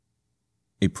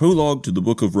A Prologue to the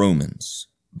Book of Romans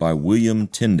by William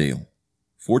Tyndale,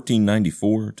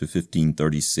 1494 to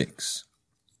 1536.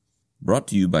 Brought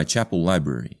to you by Chapel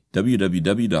Library,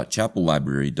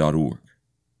 www.chapellibrary.org.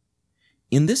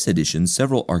 In this edition,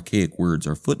 several archaic words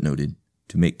are footnoted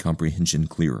to make comprehension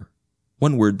clearer.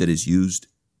 One word that is used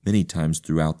many times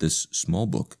throughout this small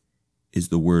book is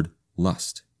the word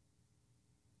lust.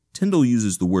 Tyndale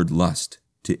uses the word lust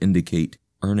to indicate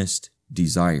earnest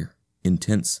desire,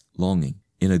 intense longing,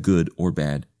 in a good or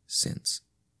bad sense.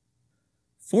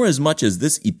 Forasmuch as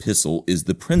this epistle is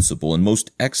the principal and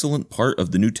most excellent part of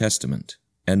the New Testament,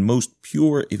 and most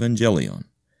pure evangelion,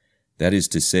 that is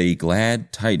to say,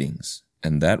 glad tidings,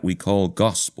 and that we call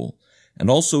gospel, and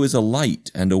also is a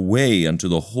light and a way unto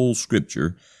the whole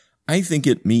Scripture, I think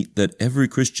it meet that every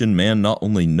Christian man not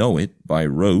only know it by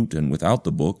rote and without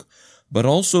the book, but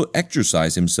also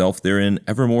exercise himself therein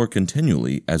evermore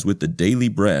continually, as with the daily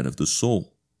bread of the soul.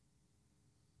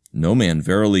 No man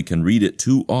verily can read it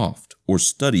too oft, or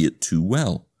study it too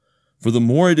well. For the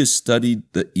more it is studied,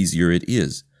 the easier it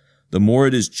is. The more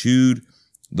it is chewed,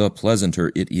 the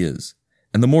pleasanter it is.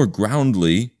 And the more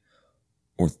groundly,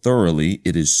 or thoroughly,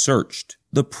 it is searched,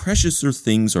 the preciouser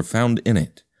things are found in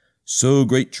it. So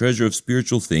great treasure of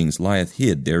spiritual things lieth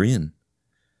hid therein.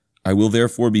 I will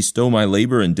therefore bestow my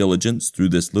labor and diligence through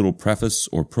this little preface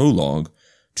or prologue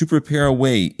to prepare a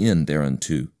way in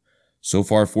thereunto, so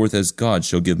far forth as God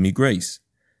shall give me grace,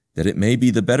 that it may be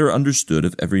the better understood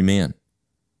of every man.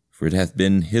 For it hath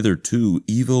been hitherto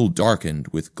evil darkened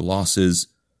with glosses,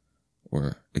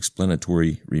 or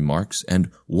explanatory remarks,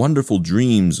 and wonderful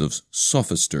dreams of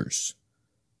sophisters,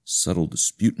 subtle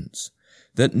disputants,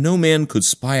 that no man could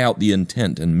spy out the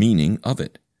intent and meaning of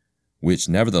it, which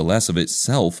nevertheless of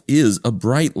itself is a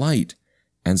bright light,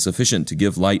 and sufficient to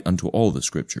give light unto all the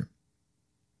Scripture.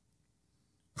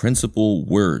 Principal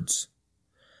words.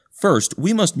 First,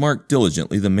 we must mark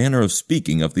diligently the manner of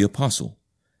speaking of the apostle,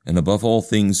 and above all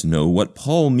things know what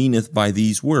Paul meaneth by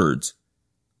these words: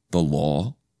 the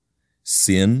law,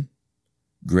 sin,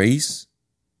 grace,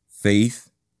 faith,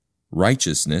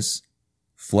 righteousness,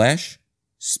 flesh,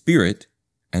 spirit,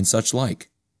 and such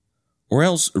like. Or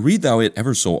else, read thou it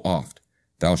ever so oft,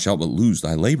 thou shalt but lose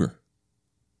thy labor.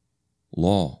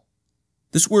 Law.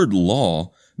 This word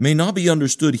law may not be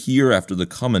understood here after the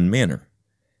common manner,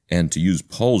 and to use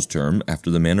Paul's term,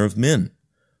 after the manner of men,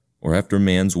 or after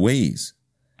man's ways,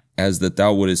 as that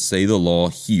thou wouldest say the law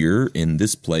here, in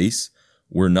this place,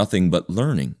 were nothing but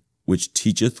learning, which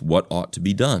teacheth what ought to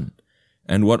be done,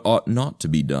 and what ought not to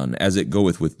be done, as it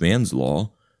goeth with man's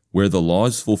law, where the law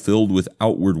is fulfilled with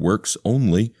outward works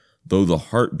only, though the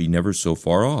heart be never so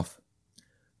far off.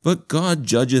 But God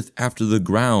judgeth after the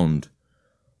ground,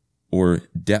 or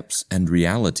depths and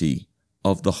reality,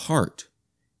 of the heart,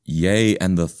 yea,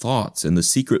 and the thoughts and the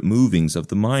secret movings of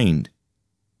the mind.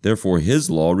 Therefore his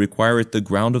law requireth the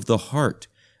ground of the heart,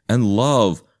 and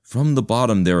love from the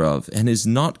bottom thereof, and is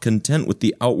not content with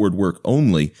the outward work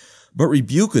only, but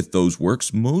rebuketh those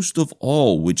works most of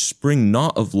all which spring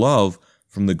not of love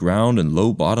from the ground and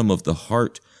low bottom of the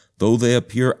heart, though they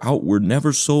appear outward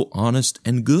never so honest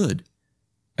and good.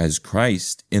 As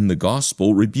Christ in the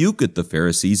gospel rebuketh the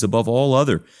Pharisees above all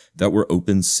other, that were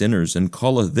open sinners, and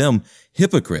calleth them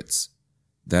hypocrites,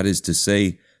 that is to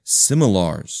say,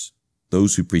 similars,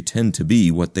 those who pretend to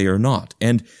be what they are not,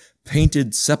 and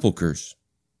painted sepulchres,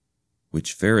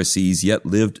 which Pharisees yet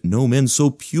lived no men so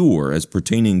pure as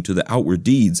pertaining to the outward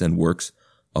deeds and works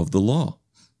of the law.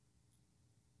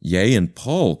 Yea, and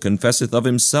Paul confesseth of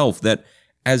himself that,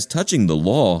 as touching the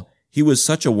law, he was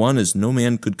such a one as no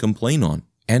man could complain on,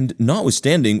 and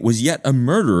notwithstanding was yet a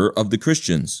murderer of the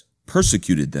Christians,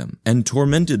 persecuted them, and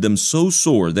tormented them so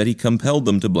sore that he compelled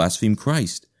them to blaspheme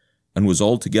Christ, and was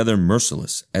altogether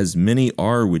merciless, as many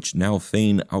are which now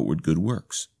feign outward good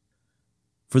works.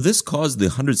 For this cause the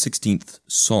 116th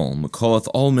Psalm calleth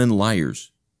all men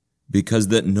liars, because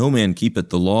that no man keepeth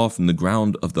the law from the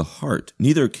ground of the heart,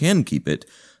 neither can keep it,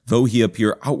 though he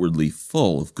appear outwardly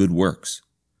full of good works.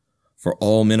 For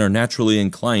all men are naturally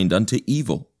inclined unto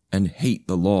evil, and hate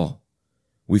the law.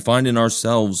 We find in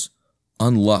ourselves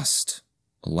unlust,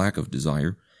 a lack of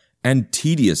desire, and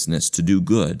tediousness to do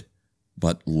good,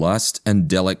 but lust and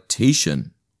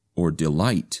delectation, or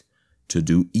delight, to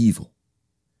do evil.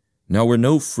 Now where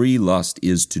no free lust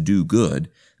is to do good,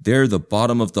 there the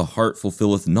bottom of the heart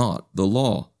fulfilleth not the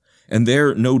law. And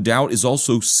there no doubt is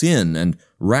also sin, and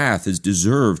wrath is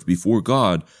deserved before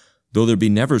God, though there be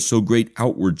never so great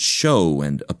outward show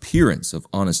and appearance of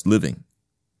honest living.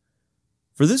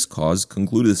 For this cause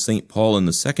concludeth St. Paul in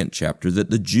the 2nd chapter that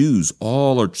the Jews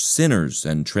all are sinners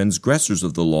and transgressors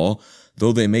of the law,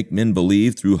 though they make men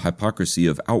believe through hypocrisy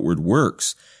of outward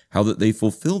works, how that they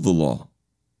fulfill the law.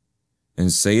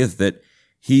 And saith that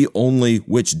he only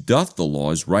which doth the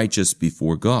law is righteous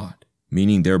before God,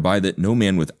 meaning thereby that no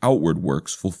man with outward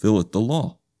works fulfilleth the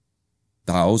law.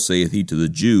 Thou, saith he to the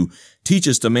Jew,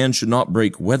 teachest a man should not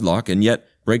break wedlock, and yet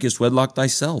breakest wedlock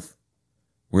thyself.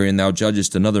 Wherein thou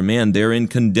judgest another man, therein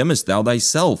condemnest thou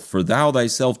thyself, for thou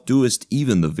thyself doest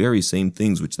even the very same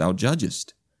things which thou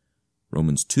judgest.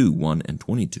 Romans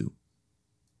 2:1-22.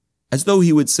 As though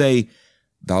he would say,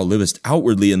 Thou livest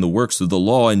outwardly in the works of the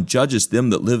law, and judgest them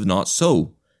that live not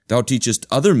so. Thou teachest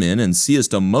other men, and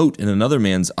seest a mote in another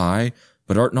man's eye,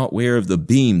 but art not ware of the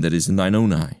beam that is in thine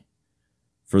own eye.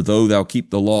 For though thou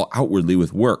keep the law outwardly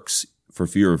with works, for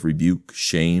fear of rebuke,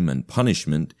 shame, and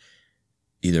punishment,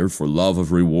 either for love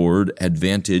of reward,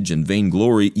 advantage, and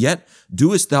vainglory, yet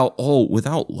doest thou all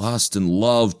without lust and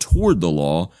love toward the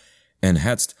law, and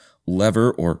hadst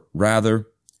lever, or rather,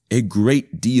 a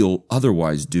great deal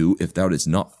otherwise do, if thou didst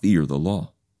not fear the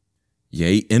law.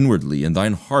 Yea, inwardly in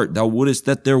thine heart thou wouldest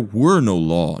that there were no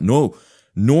law, no,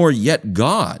 nor yet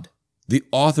God, the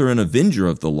author and avenger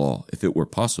of the law, if it were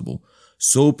possible.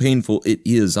 So painful it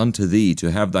is unto thee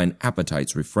to have thine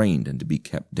appetites refrained and to be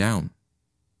kept down.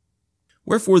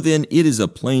 Wherefore then it is a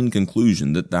plain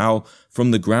conclusion that thou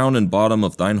from the ground and bottom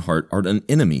of thine heart art an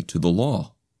enemy to the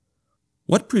law.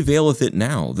 What prevaileth it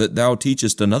now, that thou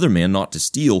teachest another man not to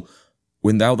steal,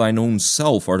 when thou thine own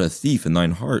self art a thief in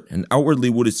thine heart, and outwardly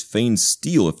wouldest fain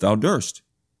steal if thou durst?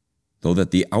 Though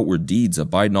that the outward deeds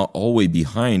abide not always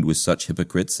behind with such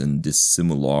hypocrites and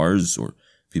dissimulars, or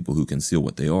people who conceal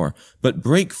what they are, but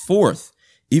break forth,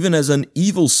 even as an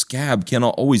evil scab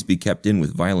cannot always be kept in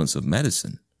with violence of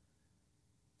medicine.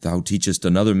 Thou teachest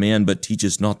another man, but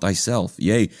teachest not thyself.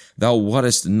 Yea, thou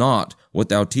wottest not what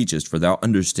thou teachest, for thou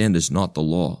understandest not the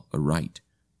law aright.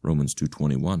 Romans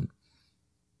 2:21.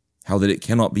 How that it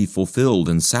cannot be fulfilled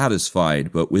and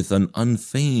satisfied, but with an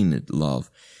unfeigned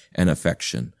love and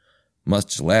affection.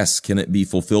 Much less can it be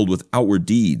fulfilled with outward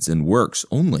deeds and works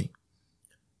only.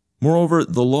 Moreover,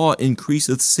 the law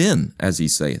increaseth sin, as he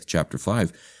saith, chapter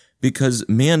 5, because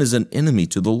man is an enemy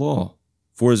to the law,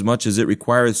 forasmuch as it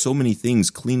requireth so many things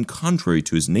clean contrary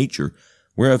to his nature,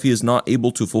 whereof he is not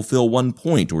able to fulfill one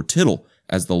point or tittle,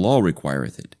 as the law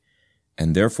requireth it.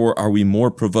 And therefore are we more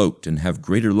provoked, and have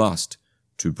greater lust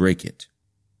to break it.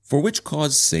 For which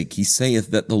cause sake he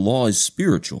saith that the law is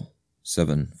spiritual,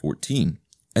 7:14,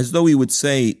 as though he would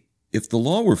say, if the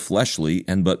law were fleshly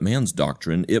and but man's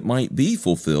doctrine, it might be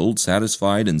fulfilled,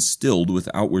 satisfied, and stilled with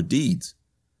outward deeds.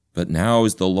 But now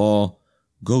is the law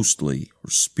ghostly or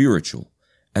spiritual,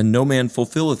 and no man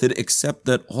fulfilleth it, except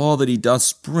that all that he doth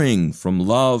spring from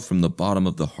love from the bottom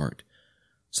of the heart.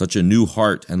 Such a new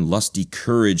heart and lusty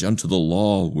courage unto the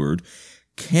law word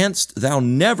canst thou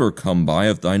never come by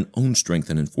of thine own strength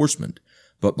and enforcement,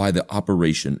 but by the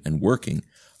operation and working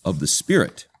of the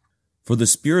Spirit. For the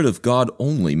Spirit of God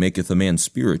only maketh a man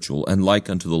spiritual and like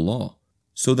unto the law,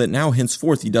 so that now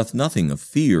henceforth he doth nothing of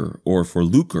fear, or for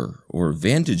lucre, or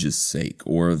vantage's sake,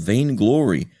 or of vain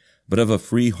glory, but of a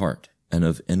free heart, and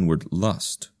of inward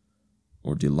lust,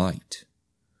 or delight.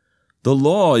 The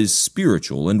law is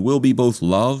spiritual, and will be both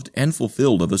loved and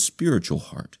fulfilled of a spiritual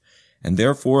heart, and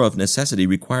therefore of necessity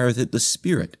requireth it the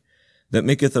Spirit, that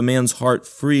maketh a man's heart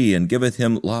free, and giveth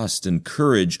him lust and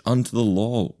courage unto the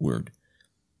law word.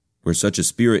 Where such a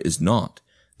spirit is not,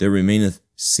 there remaineth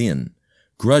sin,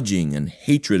 grudging and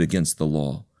hatred against the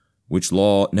law, which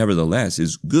law nevertheless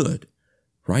is good,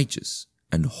 righteous,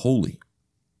 and holy.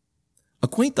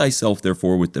 Acquaint thyself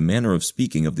therefore with the manner of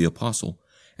speaking of the apostle,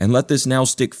 and let this now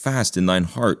stick fast in thine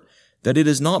heart, that it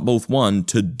is not both one,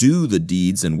 to do the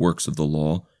deeds and works of the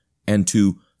law, and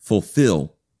to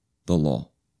fulfill the law.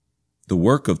 The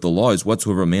work of the law is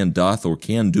whatsoever a man doth or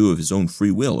can do of his own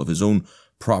free will, of his own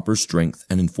proper strength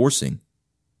and enforcing.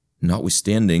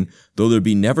 Notwithstanding, though there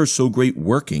be never so great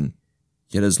working,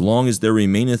 yet as long as there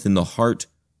remaineth in the heart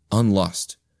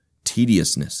unlust,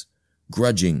 tediousness,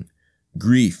 grudging,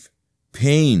 grief,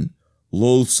 pain,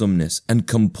 loathsomeness, and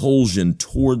compulsion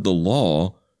toward the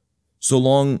law, so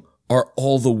long are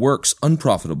all the works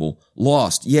unprofitable,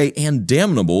 lost, yea, and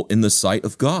damnable in the sight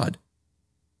of God.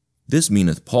 This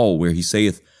meaneth Paul, where he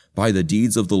saith, by the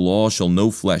deeds of the law shall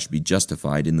no flesh be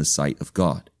justified in the sight of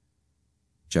God.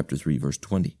 Chapter 3, verse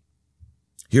 20.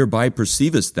 Hereby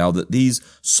perceivest thou that these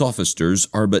sophisters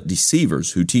are but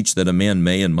deceivers, who teach that a man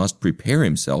may and must prepare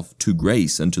himself to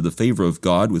grace and to the favor of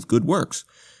God with good works,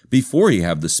 before he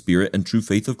have the Spirit and true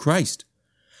faith of Christ.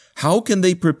 How can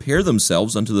they prepare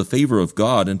themselves unto the favor of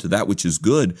God and to that which is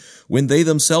good, when they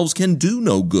themselves can do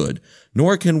no good,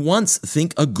 nor can once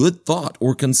think a good thought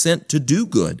or consent to do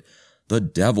good? the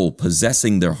devil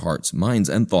possessing their hearts, minds,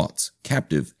 and thoughts,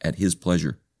 captive at his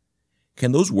pleasure.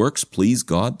 Can those works please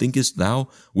God, thinkest thou,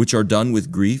 which are done with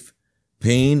grief,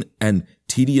 pain, and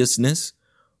tediousness,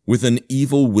 with an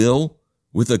evil will,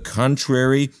 with a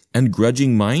contrary and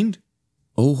grudging mind?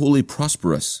 O holy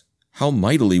Prosperous, how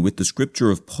mightily with the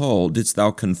scripture of Paul didst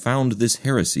thou confound this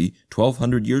heresy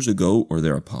 1200 years ago or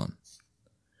thereupon.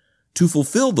 To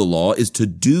fulfill the law is to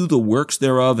do the works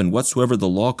thereof and whatsoever the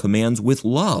law commands with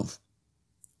love,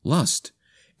 lust,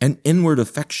 and inward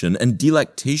affection and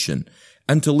delectation,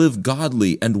 and to live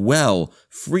godly and well,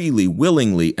 freely,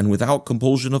 willingly, and without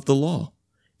compulsion of the law,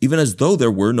 even as though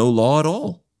there were no law at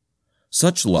all.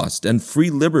 Such lust and free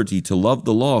liberty to love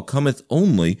the law cometh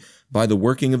only by the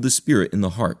working of the Spirit in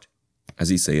the heart, as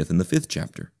he saith in the 5th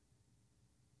chapter.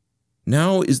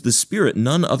 Now is the Spirit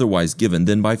none otherwise given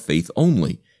than by faith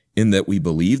only, in that we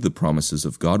believe the promises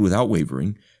of God without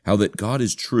wavering, how that God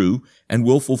is true, and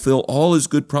will fulfill all his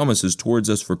good promises towards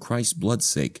us for Christ's blood's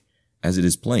sake, as it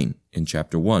is plain in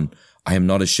chapter 1. I am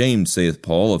not ashamed, saith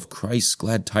Paul, of Christ's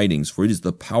glad tidings, for it is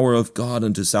the power of God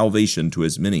unto salvation to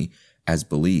as many as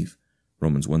believe.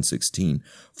 Romans 1:16.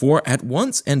 For at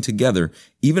once and together,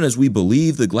 even as we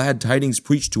believe the glad tidings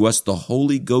preached to us, the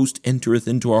Holy Ghost entereth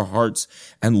into our hearts,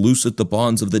 and looseth the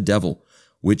bonds of the devil,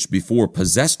 which before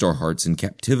possessed our hearts in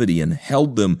captivity, and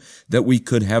held them, that we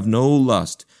could have no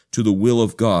lust to the will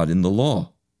of God in the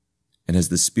law. And as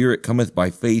the Spirit cometh by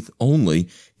faith only,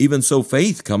 even so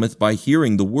faith cometh by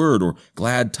hearing the word or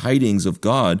glad tidings of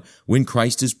God when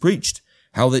Christ is preached,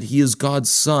 how that he is God's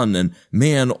Son, and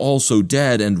man also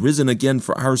dead, and risen again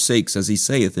for our sakes, as he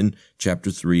saith in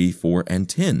chapter 3, 4, and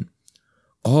 10.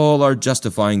 All our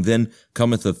justifying then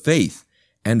cometh of faith,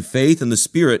 and faith and the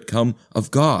Spirit come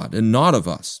of God, and not of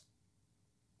us.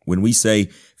 When we say,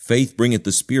 faith bringeth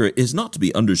the Spirit, it is not to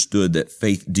be understood that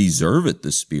faith deserveth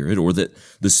the Spirit, or that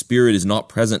the Spirit is not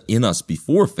present in us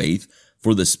before faith,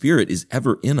 for the Spirit is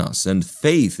ever in us, and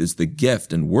faith is the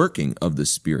gift and working of the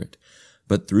Spirit.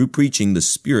 But through preaching the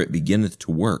Spirit beginneth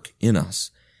to work in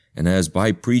us. And as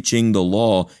by preaching the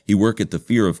law he worketh the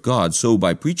fear of God, so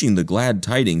by preaching the glad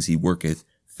tidings he worketh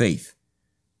faith.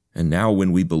 And now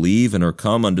when we believe and are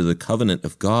come under the covenant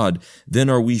of God, then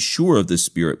are we sure of the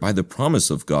Spirit by the promise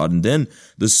of God, and then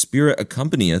the Spirit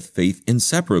accompanieth faith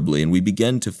inseparably, and we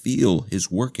begin to feel his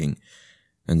working.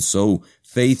 And so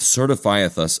faith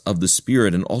certifieth us of the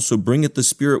Spirit, and also bringeth the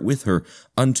Spirit with her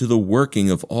unto the working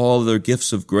of all their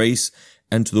gifts of grace,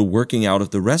 and to the working out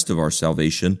of the rest of our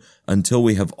salvation, until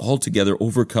we have altogether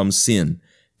overcome sin,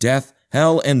 death,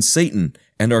 hell, and Satan,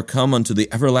 and are come unto the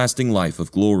everlasting life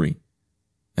of glory.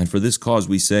 And for this cause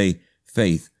we say,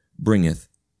 faith bringeth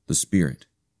the Spirit.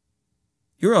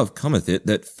 Hereof cometh it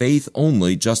that faith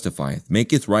only justifieth,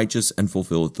 maketh righteous, and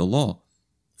fulfilleth the law.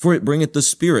 For it bringeth the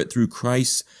Spirit through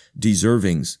Christ's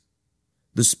deservings.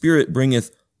 The Spirit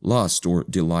bringeth lust or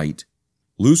delight,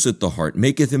 looseth the heart,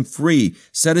 maketh him free,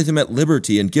 setteth him at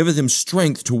liberty, and giveth him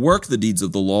strength to work the deeds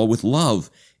of the law with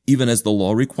love, even as the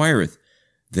law requireth.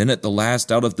 Then at the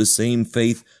last out of the same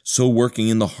faith, so working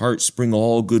in the heart, spring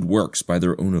all good works by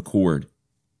their own accord.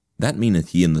 That meaneth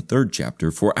he in the 3rd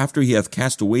chapter, for after he hath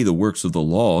cast away the works of the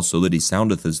law, so that he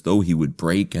soundeth as though he would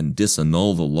break and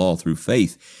disannul the law through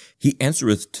faith, he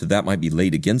answereth to that might be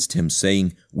laid against him,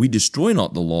 saying, We destroy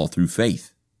not the law through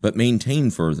faith, but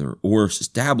maintain further, or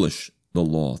establish the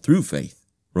law through faith.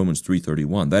 Romans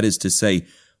 3:31. That is to say,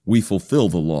 we fulfill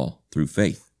the law through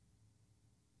faith.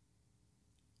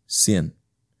 Sin.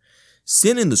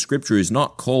 Sin in the Scripture is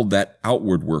not called that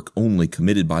outward work only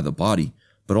committed by the body,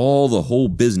 but all the whole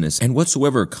business, and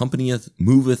whatsoever accompanieth,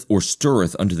 moveth, or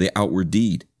stirreth unto the outward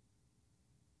deed.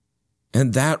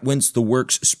 And that whence the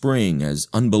works spring, as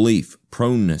unbelief,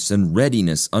 proneness, and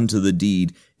readiness unto the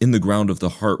deed in the ground of the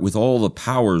heart, with all the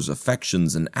powers,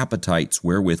 affections, and appetites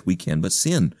wherewith we can but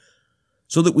sin.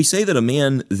 So that we say that a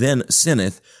man then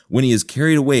sinneth when he is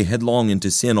carried away headlong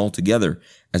into sin altogether,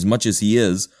 as much as he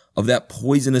is of that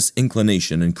poisonous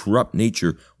inclination and corrupt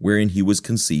nature wherein he was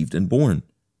conceived and born.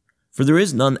 For there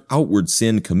is none outward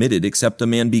sin committed, except a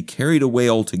man be carried away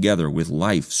altogether with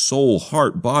life, soul,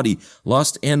 heart, body,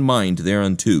 lust, and mind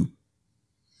thereunto.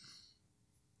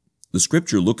 The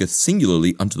Scripture looketh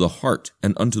singularly unto the heart,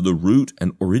 and unto the root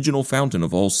and original fountain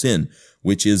of all sin,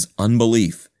 which is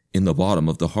unbelief in the bottom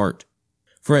of the heart.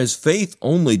 For as faith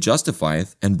only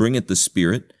justifieth, and bringeth the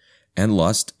Spirit and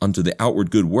lust unto the outward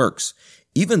good works,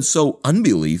 even so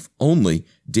unbelief only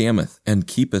damneth and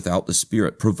keepeth out the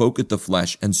Spirit, provoketh the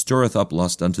flesh, and stirreth up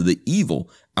lust unto the evil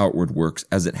outward works,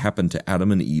 as it happened to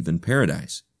Adam and Eve in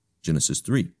paradise. Genesis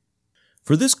 3.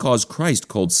 For this cause Christ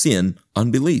called sin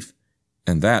unbelief,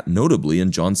 and that notably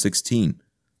in John 16.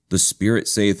 The Spirit,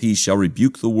 saith he, shall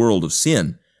rebuke the world of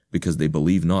sin, because they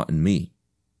believe not in me.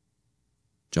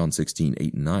 John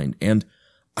 16:8 and 9. And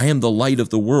I am the light of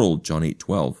the world, John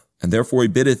 8:12. And therefore he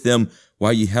biddeth them,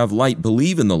 while ye have light,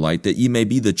 believe in the light, that ye may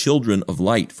be the children of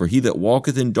light. For he that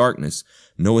walketh in darkness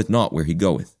knoweth not where he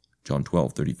goeth. John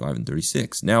 12:35 and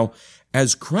 36. Now,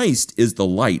 as Christ is the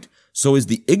light, so is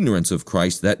the ignorance of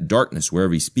Christ that darkness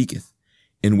wherever he speaketh,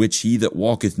 in which he that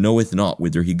walketh knoweth not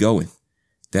whither he goeth.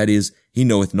 That is, he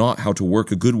knoweth not how to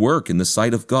work a good work in the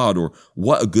sight of God, or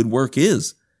what a good work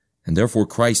is. And therefore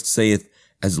Christ saith,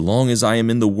 As long as I am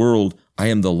in the world, I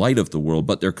am the light of the world,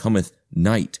 but there cometh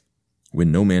night,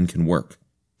 when no man can work.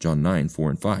 John 9:4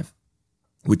 and 5.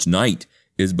 Which night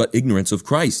is but ignorance of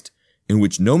Christ, in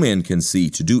which no man can see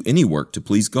to do any work to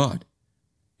please God.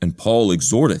 And Paul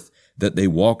exhorteth that they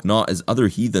walk not as other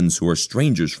heathens who are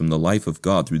strangers from the life of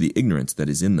God through the ignorance that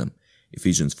is in them.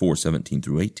 Ephesians 4:17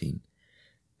 through 18.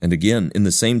 And again, in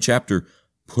the same chapter,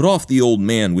 put off the old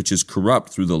man which is corrupt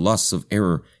through the lusts of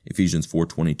error. Ephesians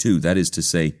 4:22, that is to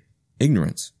say,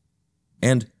 ignorance.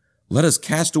 And let us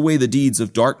cast away the deeds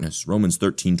of darkness. Romans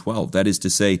 13:12, that is to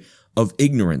say, of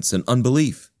ignorance and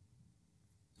unbelief.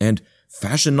 And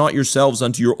fashion not yourselves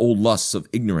unto your old lusts of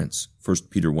ignorance. 1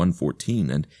 Peter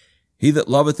 1:14, and he that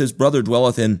loveth his brother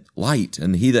dwelleth in light,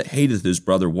 and he that hateth his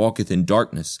brother walketh in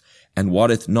darkness, and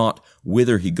wotteth not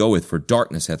whither he goeth, for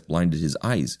darkness hath blinded his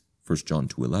eyes. 1 John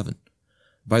 2:11.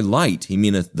 By light he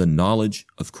meaneth the knowledge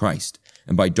of Christ,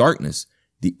 and by darkness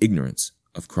the ignorance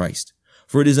of Christ.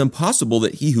 For it is impossible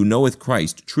that he who knoweth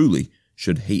Christ truly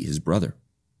should hate his brother.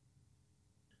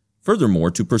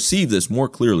 Furthermore, to perceive this more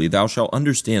clearly, thou shalt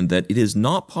understand that it is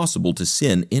not possible to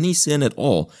sin any sin at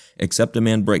all, except a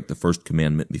man break the first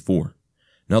commandment before.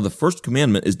 Now the first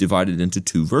commandment is divided into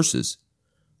 2 verses.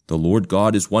 The Lord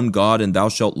God is one God, and thou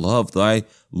shalt love thy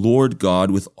Lord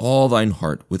God with all thine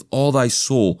heart, with all thy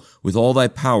soul, with all thy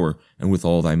power, and with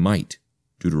all thy might.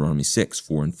 Deuteronomy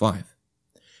 6:4 and 5.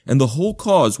 And the whole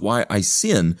cause why I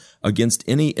sin against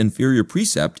any inferior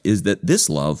precept is that this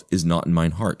love is not in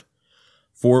mine heart.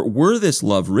 For were this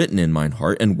love written in mine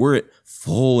heart, and were it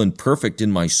full and perfect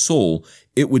in my soul,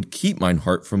 it would keep mine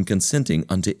heart from consenting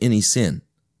unto any sin.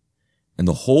 And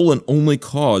the whole and only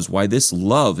cause why this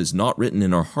love is not written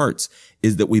in our hearts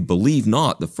is that we believe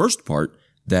not the first part,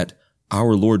 that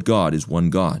our Lord God is one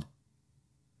God.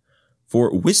 For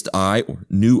wist I, or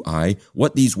knew I,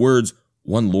 what these words,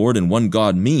 one Lord and one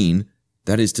God, mean,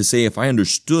 that is to say, if I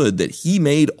understood that he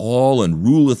made all and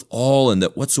ruleth all, and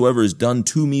that whatsoever is done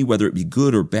to me, whether it be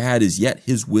good or bad, is yet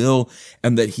his will,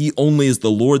 and that he only is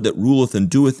the Lord that ruleth and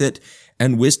doeth it,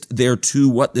 and wist thereto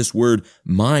what this word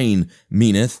mine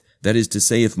meaneth, that is to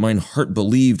say, if mine heart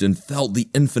believed and felt the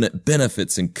infinite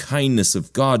benefits and kindness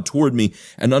of God toward me,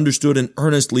 and understood and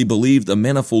earnestly believed the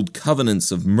manifold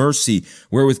covenants of mercy,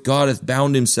 wherewith God hath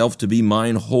bound himself to be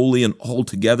mine wholly and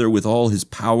altogether with all his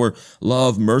power,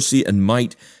 love, mercy, and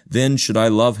might, then should I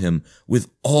love him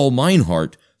with all mine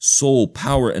heart, soul,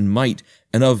 power, and might,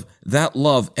 and of that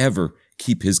love ever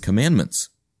keep his commandments.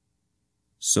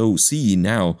 So see ye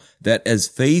now that as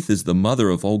faith is the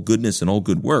mother of all goodness and all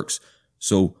good works,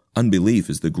 so unbelief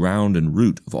is the ground and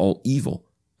root of all evil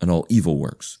and all evil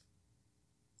works.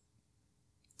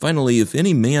 Finally, if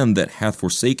any man that hath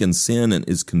forsaken sin and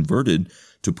is converted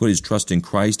to put his trust in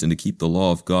Christ and to keep the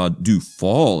law of God do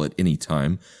fall at any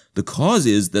time, the cause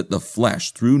is that the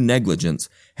flesh through negligence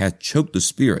hath choked the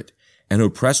spirit and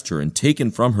oppressed her and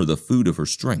taken from her the food of her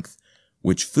strength,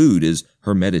 which food is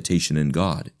her meditation in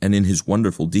God and in his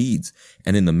wonderful deeds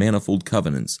and in the manifold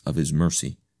covenants of his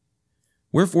mercy.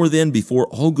 Wherefore then, before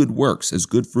all good works as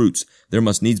good fruits, there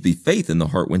must needs be faith in the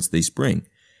heart whence they spring.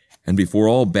 And before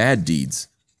all bad deeds,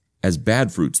 as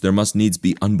bad fruits, there must needs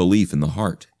be unbelief in the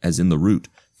heart, as in the root,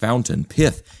 fountain,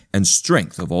 pith, and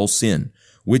strength of all sin,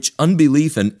 which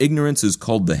unbelief and ignorance is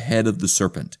called the head of the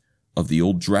serpent, of the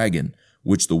old dragon,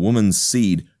 which the woman's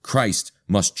seed, Christ,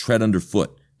 must tread under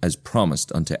foot, as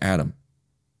promised unto Adam.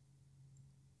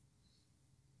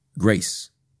 Grace.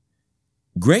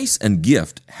 Grace and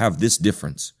gift have this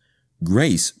difference.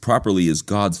 Grace properly is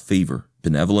God's favor,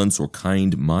 benevolence, or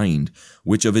kind mind,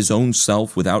 which of his own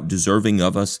self, without deserving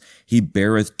of us, he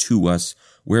beareth to us,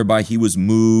 whereby he was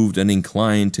moved and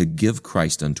inclined to give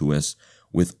Christ unto us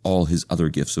with all his other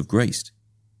gifts of grace.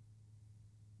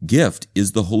 Gift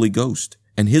is the Holy Ghost,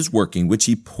 and his working, which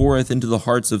he poureth into the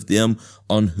hearts of them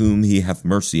on whom he hath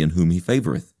mercy and whom he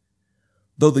favoreth.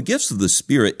 Though the gifts of the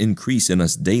Spirit increase in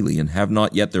us daily and have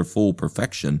not yet their full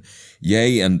perfection,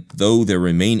 yea, and though there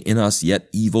remain in us yet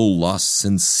evil lusts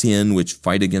and sin which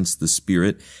fight against the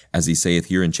Spirit, as he saith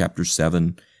here in chapter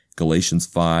 7, Galatians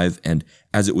 5, and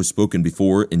as it was spoken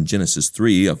before in Genesis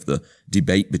 3 of the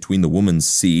debate between the woman's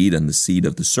seed and the seed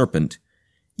of the serpent,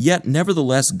 yet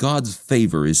nevertheless God's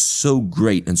favor is so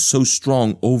great and so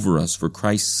strong over us for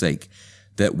Christ's sake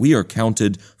that we are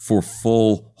counted for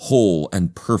full, whole,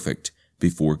 and perfect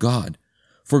before God.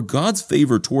 For God's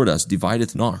favor toward us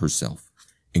divideth not herself,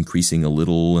 increasing a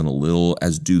little and a little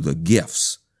as do the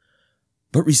gifts,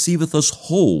 but receiveth us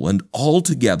whole and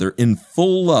altogether in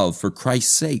full love for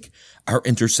Christ's sake, our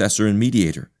intercessor and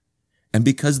mediator. And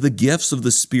because the gifts of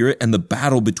the Spirit and the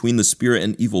battle between the Spirit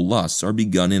and evil lusts are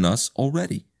begun in us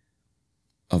already.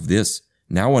 Of this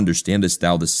now understandest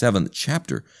thou the 7th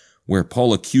chapter, where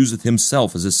Paul accuseth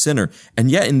himself as a sinner, and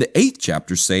yet in the 8th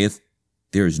chapter saith,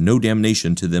 there is no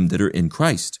damnation to them that are in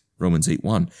Christ, Romans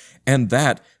 8:1, and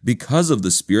that because of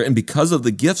the Spirit and because of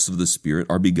the gifts of the Spirit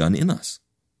are begun in us.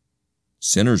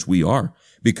 Sinners we are,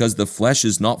 because the flesh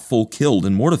is not full killed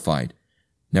and mortified.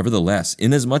 Nevertheless,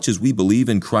 inasmuch as we believe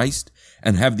in Christ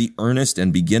and have the earnest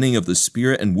and beginning of the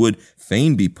Spirit and would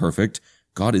fain be perfect,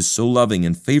 God is so loving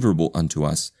and favorable unto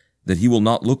us that he will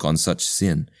not look on such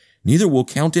sin, neither will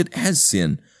count it as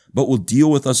sin, but will deal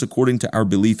with us according to our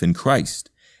belief in Christ,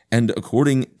 and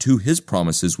according to his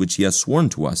promises which he has sworn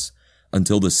to us,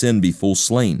 until the sin be full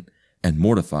slain and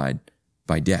mortified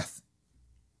by death.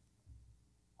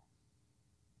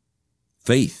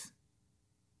 Faith.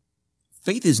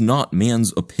 Faith is not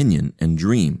man's opinion and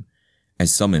dream,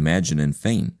 as some imagine and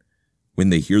feign, when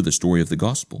they hear the story of the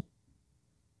gospel.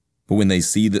 But when they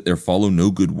see that there follow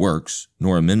no good works,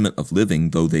 nor amendment of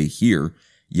living, though they hear,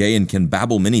 yea, and can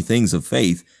babble many things of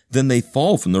faith, then they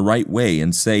fall from the right way,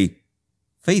 and say,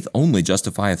 faith only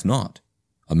justifieth not.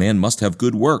 A man must have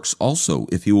good works also,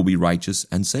 if he will be righteous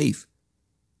and safe.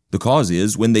 The cause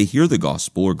is, when they hear the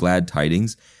gospel or glad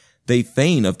tidings, they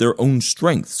feign of their own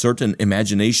strength certain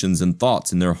imaginations and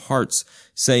thoughts in their hearts,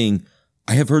 saying,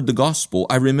 I have heard the gospel,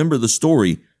 I remember the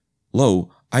story,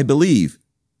 lo, I believe.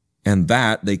 And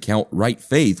that they count right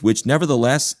faith, which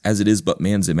nevertheless, as it is but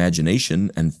man's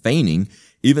imagination and feigning,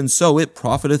 even so it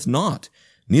profiteth not,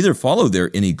 neither follow there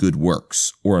any good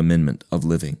works or amendment of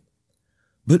living.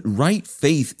 But right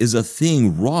faith is a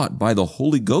thing wrought by the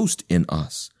Holy Ghost in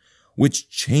us, which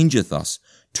changeth us,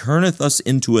 turneth us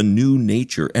into a new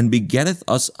nature, and begetteth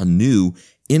us anew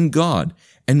in God,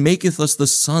 and maketh us the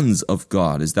sons of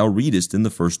God, as thou readest in the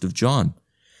 1st of John,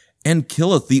 and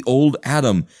killeth the old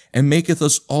Adam, and maketh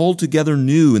us altogether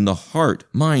new in the heart,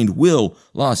 mind, will,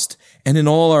 lust, and in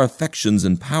all our affections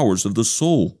and powers of the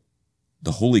soul,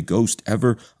 the Holy Ghost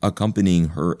ever accompanying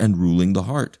her and ruling the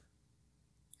heart.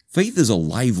 Faith is a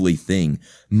lively thing,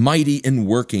 mighty in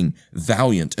working,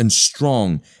 valiant and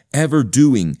strong, ever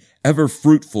doing, ever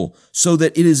fruitful, so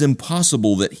that it is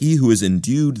impossible that he who is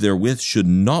endued therewith should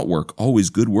not work always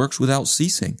good works without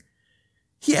ceasing.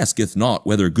 He asketh not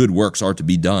whether good works are to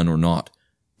be done or not,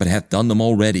 but hath done them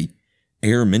already,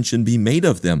 ere mention be made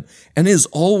of them, and is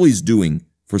always doing,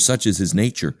 for such is his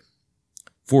nature.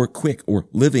 For quick or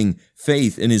living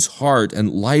faith in his heart and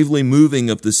lively moving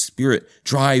of the Spirit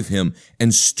drive him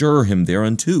and stir him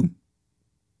thereunto.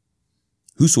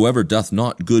 Whosoever doth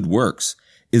not good works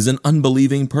is an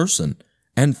unbelieving person,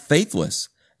 and faithless,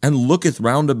 and looketh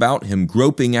round about him,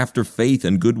 groping after faith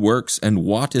and good works, and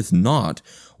wotteth not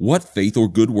what faith or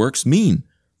good works mean,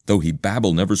 though he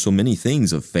babble never so many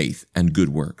things of faith and good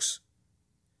works.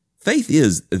 Faith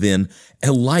is, then,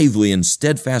 a lively and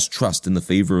steadfast trust in the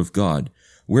favor of God,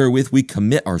 wherewith we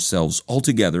commit ourselves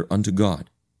altogether unto God.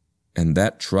 And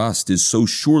that trust is so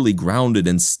surely grounded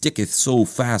and sticketh so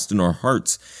fast in our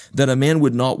hearts, that a man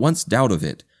would not once doubt of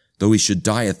it, though he should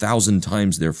die 1,000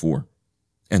 times therefore.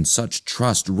 And such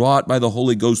trust, wrought by the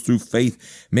Holy Ghost through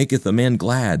faith, maketh a man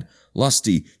glad,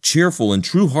 lusty, cheerful, and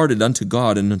true-hearted unto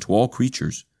God and unto all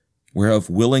creatures, whereof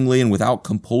willingly and without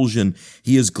compulsion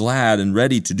he is glad and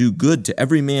ready to do good to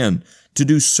every man, to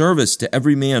do service to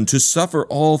every man, to suffer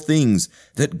all things,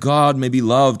 that God may be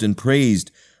loved and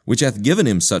praised, which hath given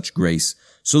him such grace,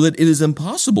 so that it is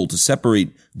impossible to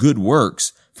separate good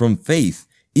works from faith,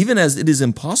 even as it is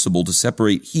impossible to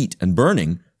separate heat and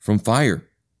burning from fire.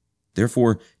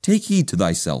 Therefore take heed to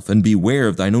thyself, and beware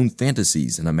of thine own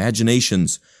fantasies and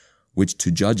imaginations, which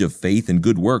to judge of faith and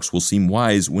good works will seem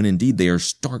wise, when indeed they are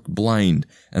stark blind,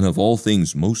 and of all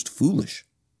things most foolish.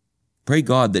 Pray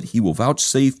God that he will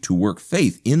vouchsafe to work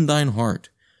faith in thine heart,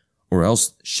 or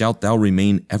else shalt thou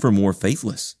remain evermore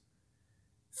faithless.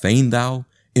 Feign thou,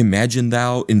 imagine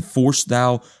thou, enforce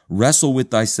thou, wrestle with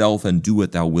thyself, and do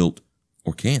what thou wilt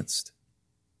or canst.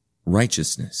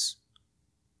 Righteousness.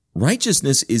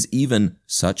 Righteousness is even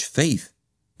such faith,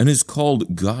 and is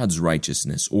called God's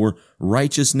righteousness, or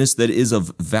righteousness that is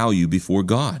of value before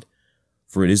God.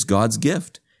 For it is God's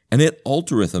gift, and it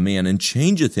altereth a man, and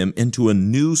changeth him into a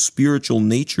new spiritual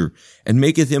nature, and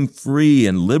maketh him free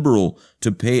and liberal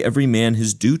to pay every man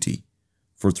his duty.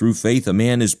 For through faith a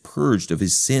man is purged of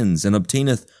his sins, and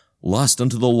obtaineth lust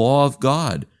unto the law of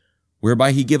God,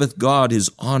 whereby he giveth God his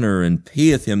honor, and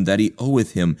payeth him that he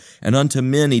oweth him, and unto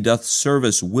men he doth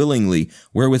service willingly,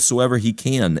 wherewithsoever he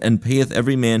can, and payeth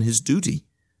every man his duty.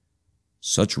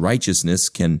 Such righteousness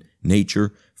can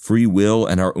nature, free will,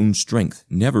 and our own strength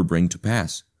never bring to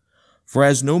pass. For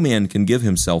as no man can give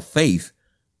himself faith,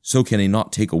 so can he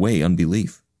not take away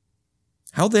unbelief.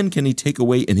 How then can he take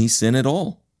away any sin at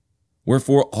all?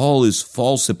 Wherefore all is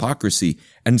false hypocrisy,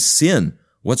 and sin,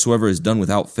 whatsoever is done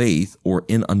without faith or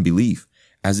in unbelief,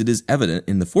 as it is evident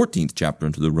in the 14th chapter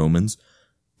unto the Romans,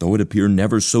 though it appear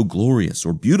never so glorious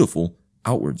or beautiful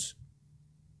outwards.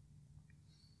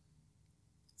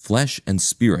 Flesh and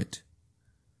spirit.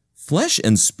 Flesh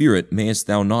and spirit mayest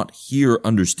thou not here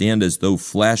understand as though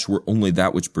flesh were only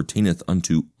that which pertaineth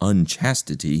unto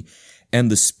unchastity, and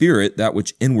the spirit that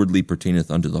which inwardly pertaineth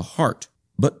unto the heart.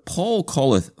 But Paul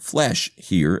calleth flesh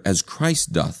here as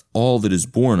Christ doth all that is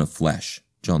born of flesh,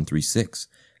 John 3:6.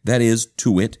 That is,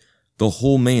 to wit, the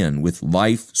whole man with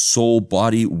life, soul,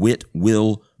 body, wit,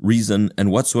 will, reason,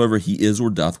 and whatsoever he is or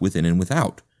doth within and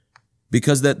without.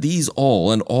 Because that these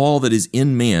all and all that is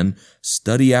in man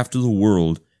study after the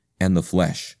world and the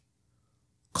flesh.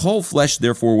 Call flesh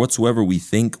therefore whatsoever we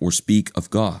think or speak of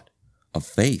God, of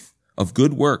faith, of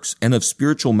good works, and of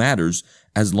spiritual matters,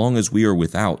 as long as we are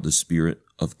without the Spirit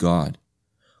of God.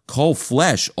 Call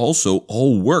flesh also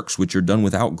all works which are done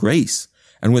without grace,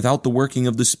 and without the working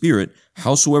of the Spirit,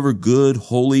 howsoever good,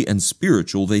 holy, and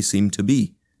spiritual they seem to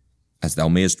be. As thou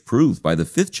mayest prove by the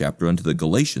 5th chapter unto the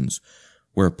Galatians,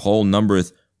 where Paul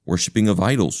numbereth worshipping of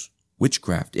idols,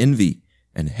 witchcraft, envy,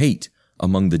 and hate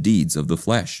among the deeds of the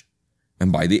flesh.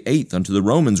 And by the 8th unto the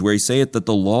Romans, where he saith that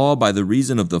the law by the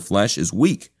reason of the flesh is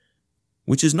weak,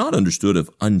 which is not understood of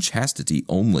unchastity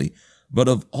only, but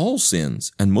of all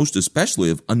sins, and most especially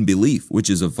of unbelief, which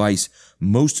is a vice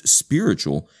most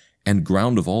spiritual and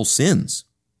ground of all sins.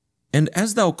 And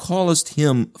as thou callest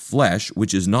him flesh,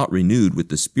 which is not renewed with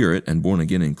the Spirit and born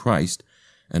again in Christ,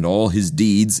 and all his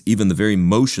deeds, even the very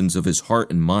motions of his heart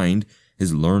and mind,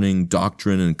 his learning,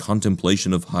 doctrine, and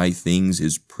contemplation of high things,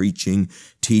 his preaching,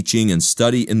 teaching, and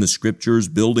study in the Scriptures,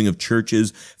 building of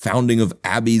churches, founding of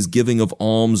abbeys, giving of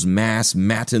alms, mass,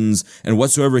 matins, and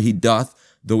whatsoever he doth,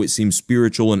 though it seem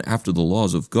spiritual and after the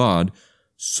laws of God,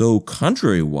 so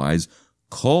contrariwise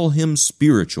call him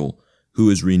spiritual, who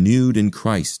is renewed in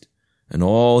Christ, and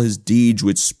all his deeds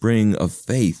which spring of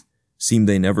faith, seem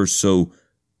they never so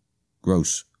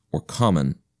gross or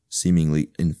common, seemingly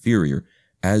inferior,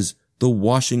 as the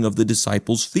washing of the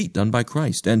disciples' feet done by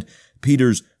Christ, and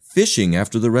Peter's fishing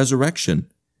after the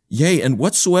resurrection. Yea, and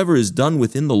whatsoever is done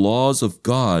within the laws of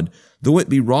God, though it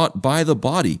be wrought by the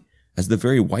body, as the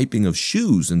very wiping of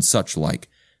shoes and such like,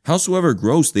 howsoever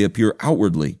gross they appear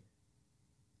outwardly.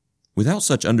 Without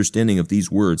such understanding of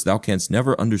these words, thou canst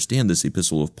never understand this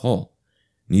epistle of Paul,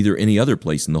 neither any other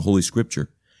place in the Holy Scripture.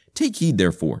 Take heed,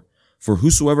 therefore, for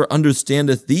whosoever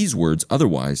understandeth these words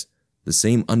otherwise, the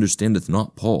same understandeth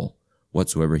not Paul,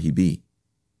 whatsoever he be.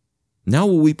 Now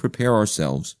will we prepare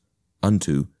ourselves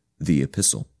unto the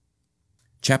epistle.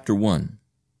 Chapter 1.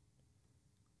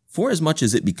 Forasmuch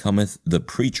as it becometh the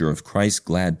preacher of Christ's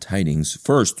glad tidings,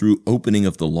 first through opening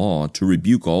of the law, to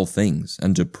rebuke all things,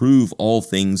 and to prove all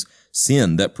things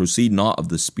sin that proceed not of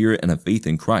the Spirit and of faith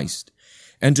in Christ,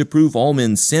 and to prove all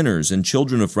men sinners and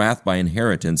children of wrath by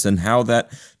inheritance, and how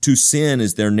that to sin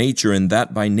is their nature, and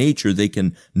that by nature they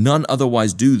can none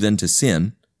otherwise do than to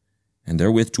sin, and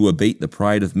therewith to abate the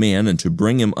pride of man, and to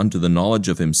bring him unto the knowledge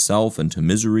of himself, and to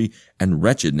misery and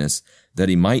wretchedness, that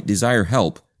he might desire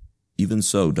help, even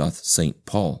so doth St.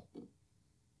 Paul.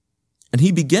 And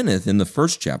he beginneth in the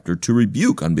 1st chapter to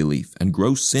rebuke unbelief and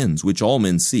gross sins, which all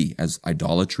men see, as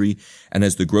idolatry, and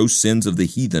as the gross sins of the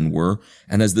heathen were,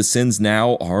 and as the sins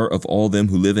now are of all them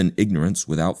who live in ignorance,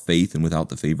 without faith, and without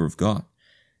the favor of God.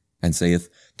 And saith,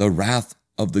 the wrath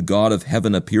of the God of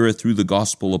heaven appeareth through the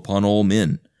gospel upon all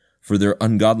men, for their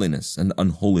ungodliness and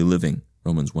unholy living.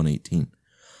 Romans 1:18.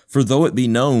 For though it be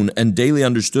known and daily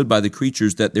understood by the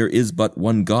creatures that there is but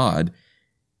one God,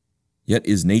 yet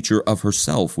is nature of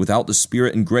herself, without the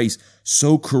Spirit and grace,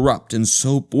 so corrupt and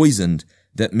so poisoned,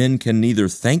 that men can neither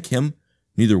thank him,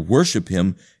 neither worship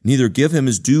him, neither give him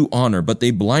his due honor, but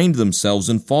they blind themselves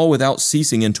and fall without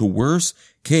ceasing into worse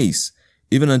case,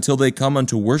 even until they come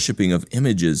unto worshipping of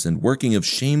images and working of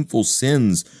shameful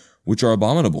sins, which are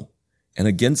abominable and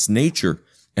against nature,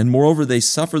 and moreover they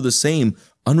suffer the same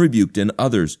unrebuked in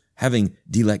others, having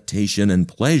delectation and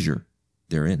pleasure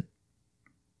therein.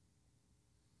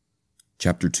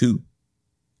 Chapter 2.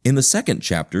 In the second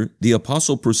chapter, the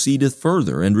apostle proceedeth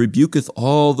further, and rebuketh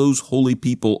all those holy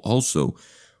people also,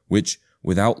 which,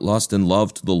 without lust and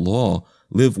love to the law,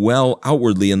 live well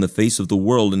outwardly in the face of the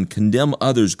world, and condemn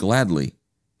others gladly,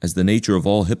 as the nature of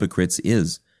all hypocrites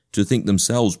is, to think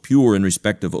themselves pure in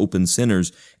respect of open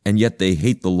sinners, and yet they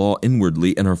hate the law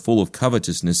inwardly, and are full of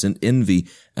covetousness and envy,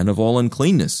 and of all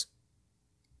uncleanness,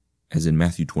 as in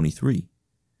Matthew 23.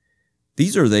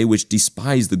 These are they which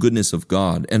despise the goodness of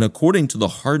God, and according to the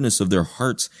hardness of their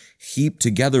hearts heap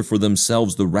together for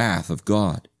themselves the wrath of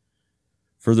God.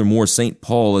 Furthermore, St.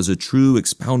 Paul, as a true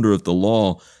expounder of the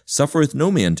law, suffereth no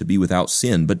man to be without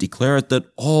sin, but declareth that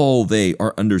all they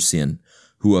are under sin,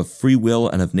 who of free will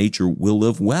and of nature will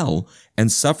live well,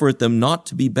 and suffereth them not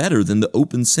to be better than the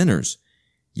open sinners.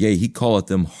 Yea, he calleth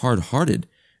them hard-hearted,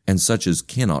 and such as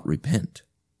cannot repent.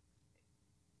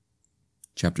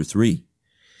 Chapter 3.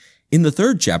 In the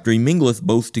third chapter he mingleth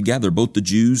both together, both the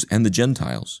Jews and the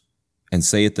Gentiles, and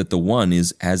saith that the one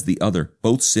is as the other,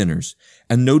 both sinners,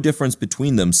 and no difference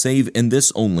between them, save in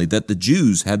this only, that the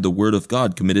Jews had the word of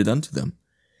God committed unto them.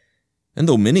 And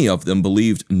though many of them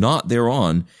believed not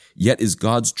thereon, yet is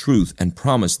God's truth and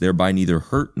promise thereby neither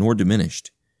hurt nor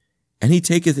diminished. And he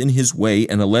taketh in his way,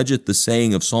 and allegeth the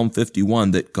saying of Psalm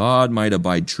 51, that God might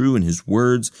abide true in his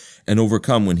words, and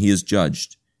overcome when he is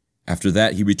judged. After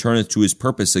that he returneth to his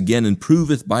purpose again, and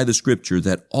proveth by the Scripture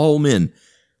that all men,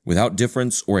 without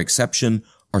difference or exception,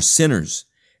 are sinners,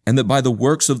 and that by the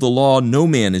works of the law no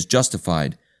man is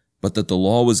justified, but that the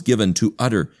law was given to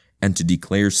utter and to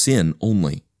declare sin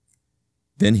only.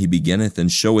 Then he beginneth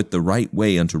and showeth the right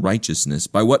way unto righteousness,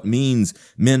 by what means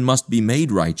men must be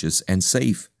made righteous and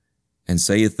safe, and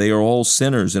saith they are all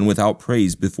sinners and without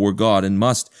praise before God, and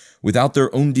must, without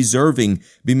their own deserving,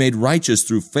 be made righteous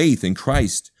through faith in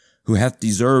Christ, who hath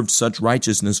deserved such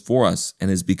righteousness for us, and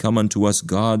is become unto us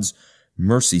God's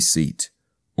mercy seat,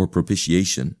 or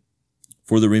propitiation,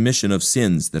 for the remission of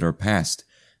sins that are past,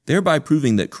 thereby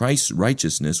proving that Christ's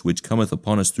righteousness, which cometh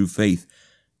upon us through faith,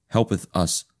 helpeth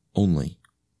us only.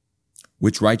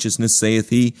 Which righteousness, saith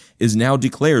he, is now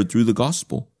declared through the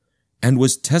gospel, and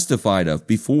was testified of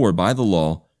before by the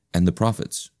law and the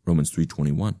prophets. Romans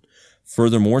 3:21.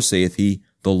 Furthermore, saith he,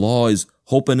 the law is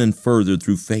holpen and furthered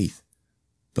through faith,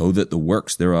 though that the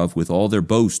works thereof with all their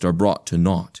boast are brought to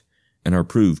naught, and are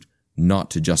proved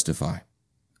not to justify.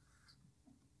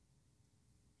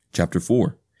 Chapter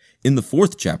 4. In the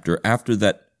fourth chapter, after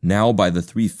that now by the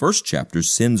 3 first chapters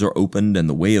sins are opened, and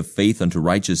the way of faith unto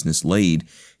righteousness laid,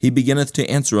 he beginneth to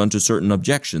answer unto certain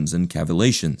objections and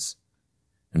cavillations.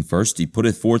 And first he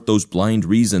putteth forth those blind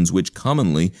reasons which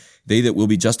commonly they that will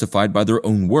be justified by their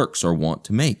own works are wont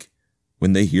to make,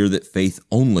 when they hear that faith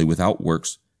only without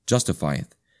works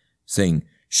justifieth, saying,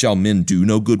 Shall men do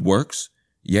no good works?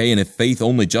 Yea, and if faith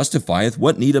only justifieth,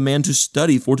 what need a man to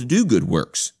study for to do good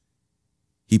works?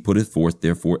 He putteth forth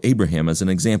therefore Abraham as an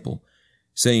example,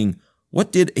 saying,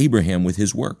 What did Abraham with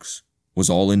his works? Was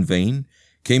all in vain?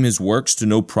 Came his works to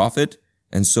no profit?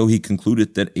 And so he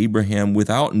concluded that Abraham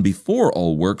without and before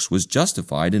all works was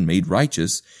justified and made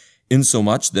righteous,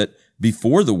 insomuch that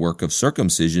before the work of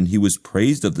circumcision he was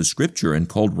praised of the Scripture and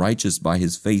called righteous by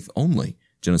his faith only,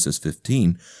 Genesis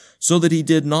 15, so that he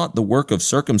did not the work of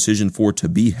circumcision for to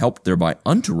be helped thereby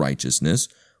unto righteousness,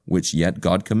 which yet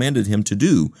God commanded him to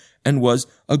do, and was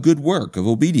a good work of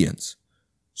obedience.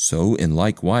 So in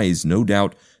like wise, no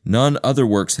doubt, none other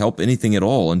works help anything at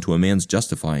all unto a man's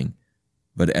justifying.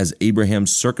 But as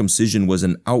Abraham's circumcision was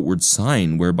an outward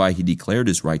sign whereby he declared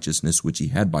his righteousness which he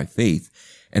had by faith,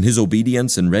 and his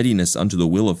obedience and readiness unto the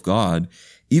will of God,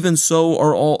 even so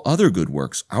are all other good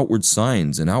works, outward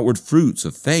signs and outward fruits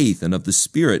of faith and of the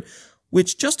Spirit,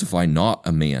 which justify not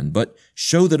a man, but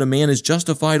show that a man is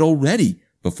justified already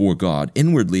before God,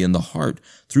 inwardly in the heart,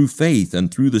 through faith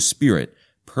and through the Spirit,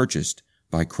 purchased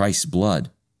by Christ's blood.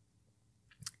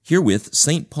 Herewith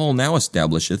St. Paul now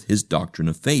establisheth his doctrine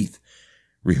of faith,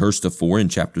 rehearsed afore in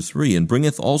chapter 3, and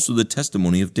bringeth also the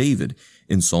testimony of David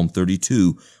in Psalm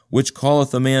 32, which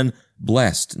calleth a man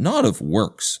blessed, not of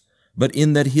works, but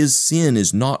in that his sin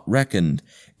is not reckoned,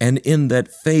 and in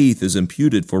that faith is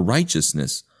imputed for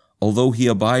righteousness, although he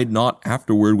abide not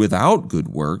afterward without good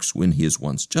works when he is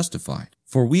once justified.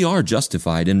 For we are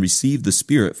justified and receive the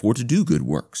Spirit for to do good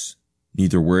works.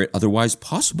 Neither were it otherwise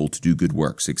possible to do good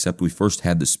works, except we first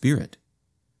had the Spirit.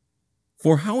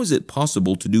 For how is it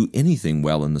possible to do anything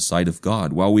well in the sight of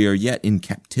God, while we are yet in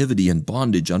captivity and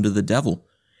bondage under the devil?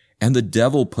 And the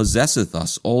devil possesseth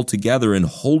us altogether, and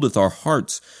holdeth our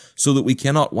hearts, so that we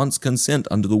cannot once consent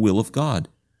unto the will of God.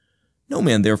 No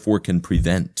man therefore can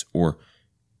prevent or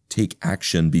take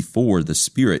action before the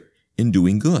Spirit in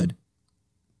doing good.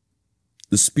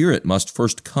 The Spirit must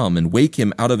first come and wake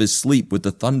him out of his sleep with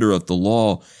the thunder of the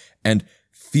law and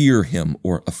fear him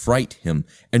or affright him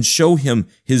and show him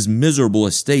his miserable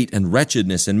estate and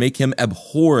wretchedness and make him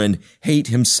abhor and hate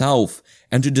himself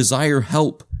and to desire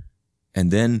help,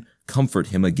 and then comfort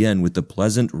him again with the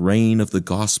pleasant rain of the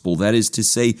gospel, that is to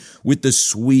say, with the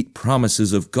sweet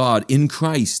promises of God in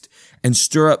Christ, and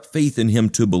stir up faith in him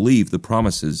to believe the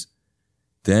promises.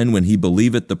 Then when he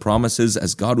believeth the promises,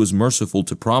 as God was merciful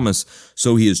to promise,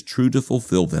 so he is true to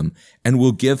fulfill them, and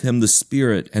will give him the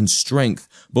Spirit and strength,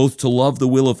 both to love the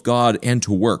will of God and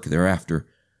to work thereafter.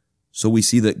 So we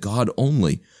see that God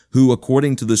only, who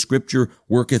according to the Scripture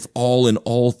worketh all in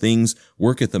all things,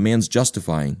 worketh a man's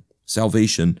justifying,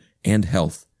 salvation, and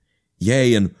health,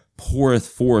 yea, and poureth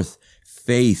forth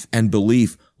faith and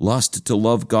belief, lust to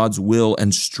love God's will,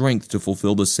 and strength to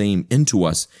fulfill the same into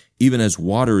us, even as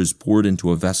water is poured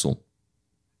into a vessel,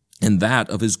 and that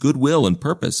of his good will and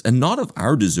purpose, and not of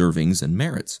our deservings and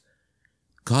merits.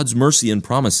 God's mercy in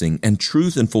promising, and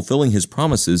truth in fulfilling his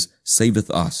promises, saveth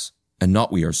us, and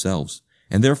not we ourselves,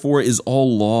 and therefore is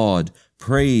all laud,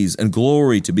 praise, and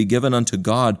glory to be given unto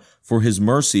God for his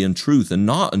mercy and truth, and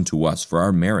not unto us for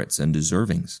our merits and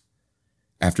deservings.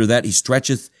 After that he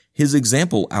stretcheth his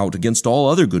example out against all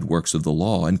other good works of the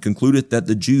law, and concludeth that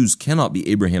the Jews cannot be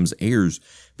Abraham's heirs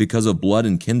because of blood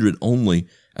and kindred only,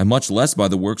 and much less by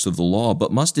the works of the law,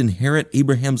 but must inherit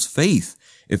Abraham's faith,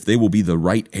 if they will be the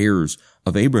right heirs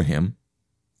of Abraham.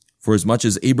 For as much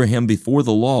as Abraham before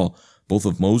the law, both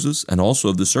of Moses and also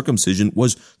of the circumcision,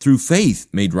 was through faith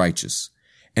made righteous,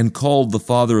 and called the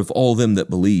father of all them that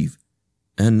believe,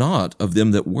 and not of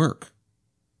them that work.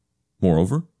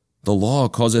 Moreover, the law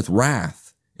causeth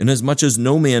wrath, inasmuch as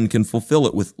no man can fulfill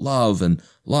it with love and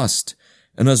lust,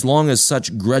 and as long as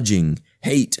such grudging,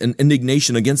 hate, and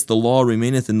indignation against the law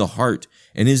remaineth in the heart,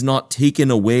 and is not taken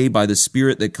away by the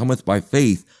Spirit that cometh by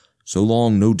faith, so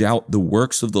long no doubt the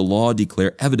works of the law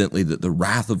declare evidently that the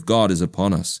wrath of God is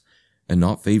upon us, and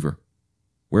not favor.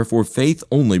 Wherefore faith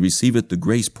only receiveth the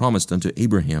grace promised unto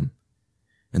Abraham.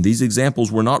 And these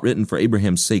examples were not written for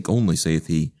Abraham's sake only, saith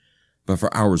he, but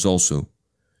for ours also,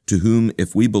 to whom,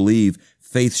 if we believe,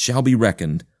 faith shall be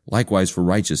reckoned, likewise for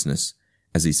righteousness,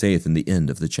 as he saith in the end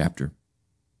of the chapter.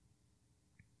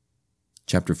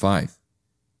 Chapter 5.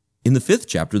 In the 5th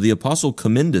chapter, the apostle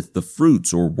commendeth the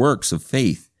fruits or works of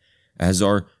faith, as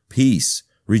are peace,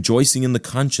 rejoicing in the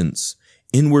conscience,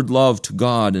 inward love to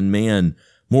God and man,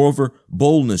 moreover,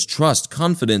 boldness, trust,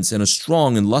 confidence, and a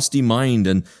strong and lusty mind,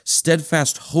 and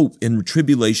steadfast hope in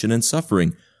tribulation and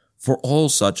suffering. For all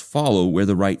such follow where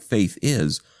the right faith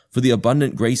is, for the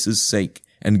abundant grace's sake,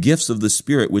 and gifts of the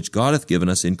Spirit which God hath given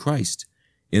us in Christ,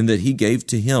 in that he gave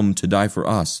to him to die for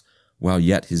us, while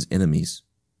yet his enemies.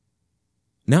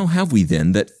 Now have we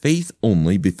then that faith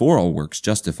only before all works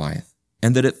justifieth,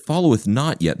 and that it followeth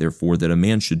not yet therefore that a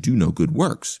man should do no good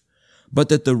works, but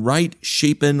that the right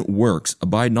shapen works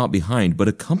abide not behind, but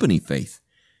accompany faith,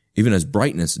 even as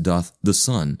brightness doth the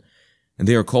sun. And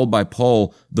they are called by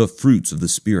Paul the fruits of the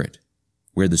Spirit.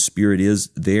 Where the Spirit is,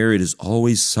 there it is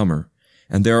always summer,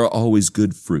 and there are always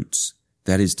good fruits,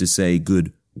 that is to say,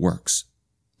 good works.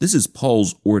 This is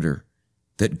Paul's order,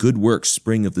 that good works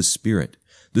spring of the Spirit.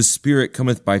 The Spirit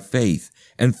cometh by faith,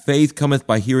 and faith cometh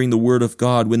by hearing the word of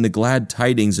God, when the glad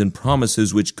tidings and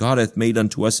promises which God hath made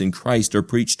unto us in Christ are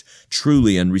preached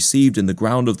truly and received in the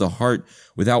ground of the heart,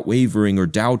 without wavering or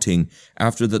doubting,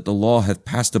 after that the law hath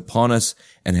passed upon us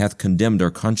and hath condemned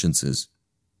our consciences.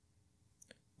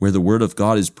 Where the word of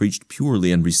God is preached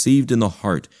purely and received in the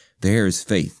heart, there is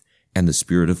faith and the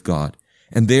Spirit of God.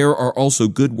 And there are also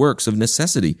good works of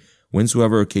necessity,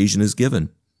 whensoever occasion is given.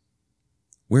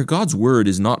 Where God's word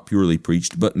is not purely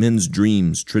preached, but men's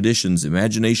dreams, traditions,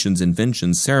 imaginations,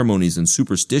 inventions, ceremonies, and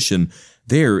superstition,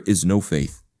 there is no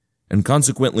faith, and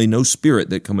consequently no Spirit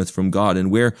that cometh from God.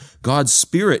 And where God's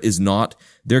Spirit is not,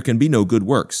 there can be no good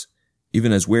works,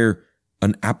 even as where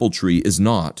an apple tree is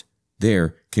not,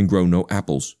 there can grow no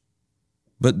apples.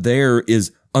 But there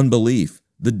is unbelief,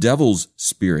 the devil's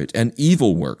spirit, and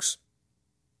evil works.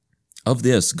 Of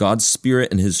this, God's Spirit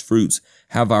and his fruits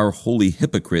have our holy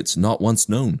hypocrites not once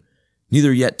known,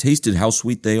 neither yet tasted how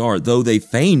sweet they are, though they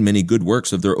feign many good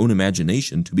works of their own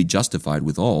imagination to be justified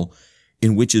withal,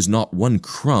 in which is not one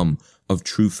crumb of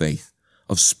true faith,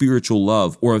 of spiritual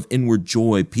love, or of inward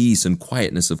joy, peace, and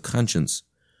quietness of conscience.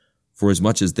 For as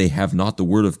much as they have not the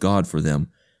word of God for them,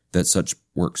 that such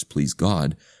works please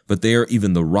God, but they are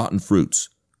even the rotten fruits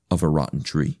of a rotten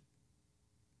tree.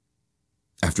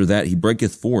 After that he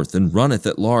breaketh forth, and runneth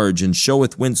at large, and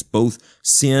showeth whence both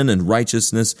sin and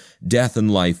righteousness, death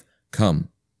and life, come.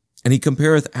 And he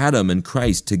compareth Adam and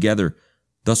Christ together,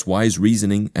 thus wise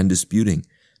reasoning and disputing,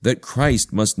 that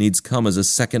Christ must needs come as a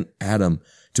second Adam,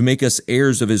 to make us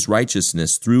heirs of his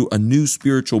righteousness through a new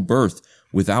spiritual birth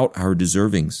without our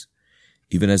deservings.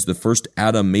 Even as the first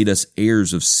Adam made us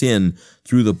heirs of sin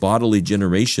through the bodily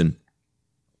generation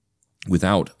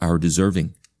without our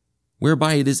deserving,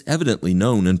 whereby it is evidently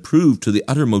known and proved to the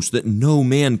uttermost that no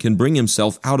man can bring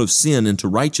himself out of sin into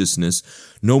righteousness,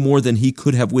 no more than he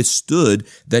could have withstood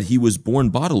that he was born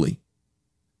bodily.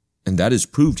 And that is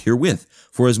proved herewith,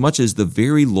 for as much as the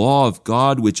very law of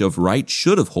God, which of right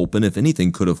should have holpen, if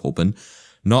anything could have holpen,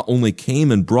 not only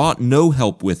came and brought no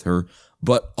help with her,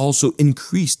 but also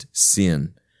increased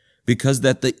sin, because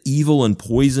that the evil and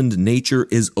poisoned nature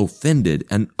is offended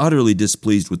and utterly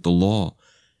displeased with the law.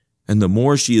 And the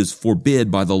more she is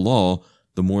forbid by the law,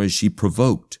 the more is she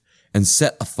provoked and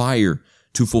set afire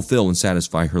to fulfill and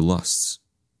satisfy her lusts.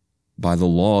 By the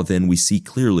law, then, we see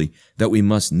clearly that we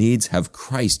must needs have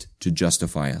Christ to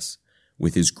justify us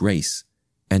with his grace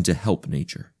and to help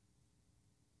nature.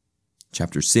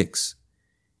 Chapter 6.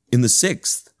 In the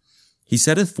 6th, he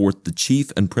setteth forth the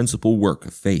chief and principal work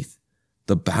of faith,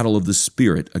 the battle of the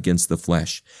Spirit against the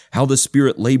flesh, how the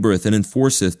Spirit laboreth and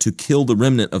enforceth to kill the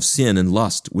remnant of sin and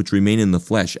lust which remain in the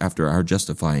flesh after our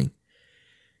justifying.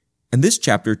 And this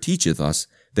chapter teacheth us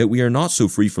that we are not so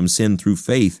free from sin through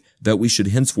faith that we should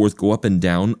henceforth go up and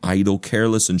down, idle,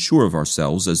 careless, and sure of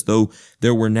ourselves, as though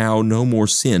there were now no more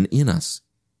sin in us.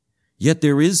 Yet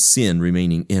there is sin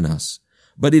remaining in us,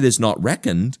 but it is not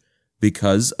reckoned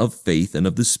because of faith and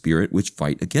of the Spirit which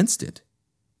fight against it.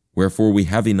 Wherefore we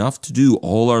have enough to do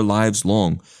all our lives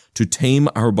long, to tame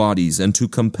our bodies and to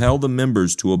compel the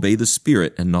members to obey the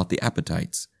Spirit and not the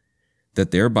appetites,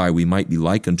 that thereby we might be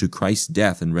like unto Christ's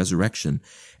death and resurrection,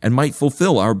 and might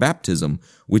fulfill our baptism,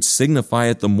 which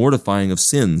signifieth the mortifying of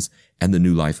sins and the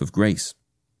new life of grace.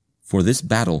 For this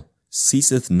battle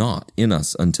ceaseth not in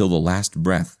us until the last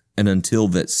breath, and until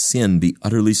that sin be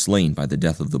utterly slain by the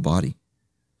death of the body.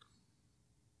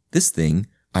 This thing,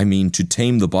 I mean to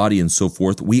tame the body and so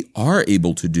forth, we are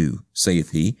able to do,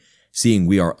 saith he, seeing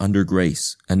we are under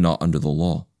grace and not under the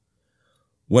law.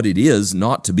 What it is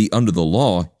not to be under the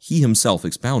law, he himself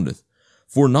expoundeth.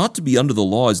 For not to be under the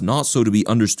law is not so to be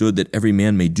understood that every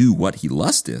man may do what he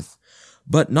lusteth,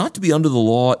 but not to be under the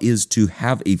law is to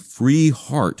have a free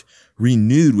heart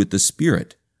renewed with the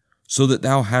Spirit, so that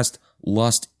thou hast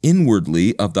lust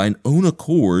inwardly of thine own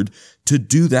accord to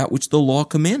do that which the law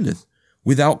commandeth,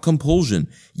 without compulsion,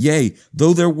 yea,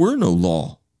 though there were no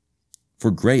law. For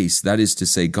grace, that is to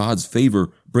say, God's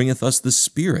favor, bringeth us the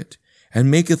Spirit, and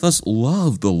maketh us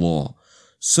love the law.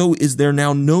 So is there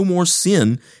now no more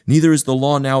sin, neither is the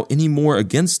law now any more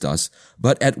against us,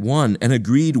 but at one and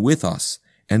agreed with us,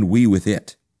 and we with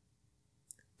it.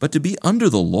 But to be under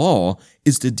the law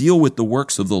is to deal with the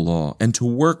works of the law, and to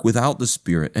work without the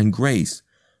Spirit and grace.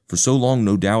 For so long,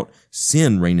 no doubt,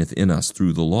 sin reigneth in us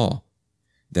through the law.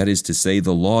 That is to say,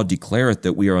 the law declareth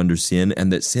that we are under sin,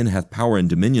 and that sin hath power and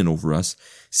dominion over us,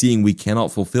 seeing we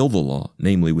cannot fulfill the law,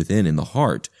 namely within in the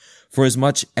heart. For as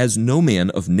much as no man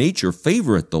of nature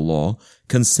favoureth the law,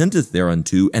 consenteth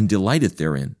thereunto, and delighteth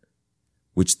therein.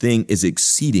 Which thing is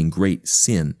exceeding great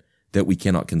sin, that we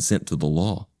cannot consent to the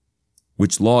law.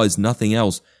 Which law is nothing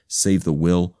else save the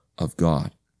will of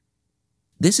God.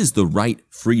 This is the right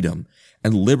freedom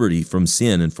and liberty from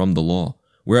sin and from the law,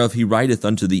 whereof he writeth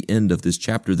unto the end of this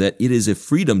chapter that it is a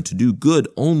freedom to do good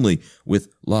only with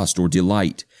lust or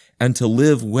delight, and to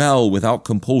live well without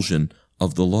compulsion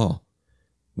of the law.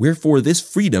 Wherefore this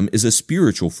freedom is a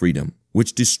spiritual freedom,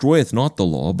 which destroyeth not the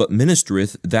law, but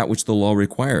ministereth that which the law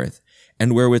requireth,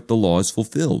 and wherewith the law is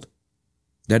fulfilled.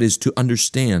 That is to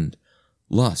understand,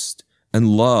 lust, and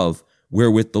love,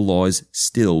 wherewith the law is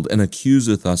stilled, and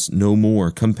accuseth us no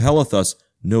more, compelleth us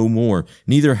no more,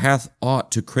 neither hath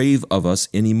aught to crave of us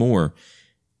any more.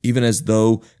 Even as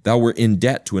though thou were in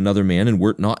debt to another man, and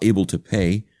wert not able to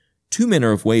pay, two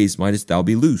manner of ways mightest thou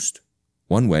be loosed.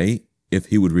 One way, if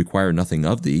he would require nothing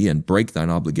of thee, and break thine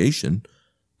obligation.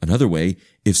 Another way,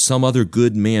 if some other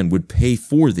good man would pay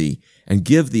for thee, and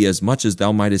give thee as much as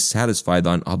thou mightest satisfy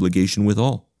thine obligation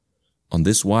withal. On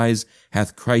this wise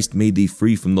hath Christ made thee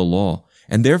free from the law,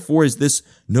 and therefore is this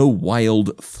no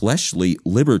wild fleshly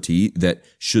liberty that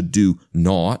should do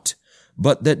naught,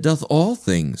 but that doth all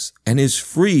things, and is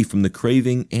free from the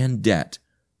craving and debt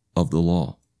of the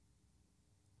law.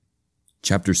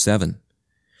 Chapter 7.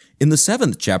 In the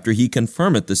 7th chapter he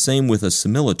confirmeth the same with a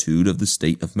similitude of the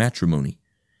state of matrimony.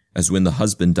 As when the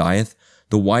husband dieth,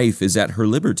 the wife is at her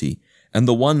liberty, and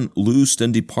the one loosed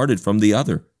and departed from the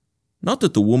other. Not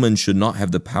that the woman should not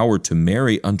have the power to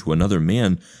marry unto another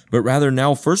man, but rather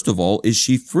now first of all is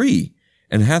she free,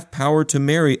 and hath power to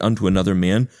marry unto another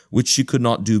man, which she could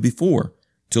not do before,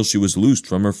 till she was loosed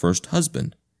from her first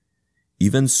husband.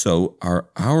 Even so are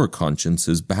our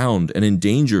consciences bound and in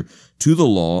danger to the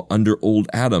law under old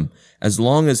Adam, as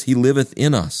long as he liveth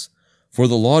in us. For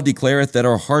the law declareth that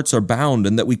our hearts are bound,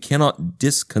 and that we cannot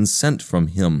disconsent from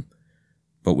him.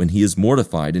 But when he is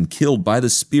mortified and killed by the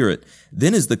Spirit,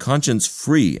 then is the conscience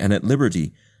free and at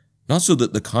liberty, not so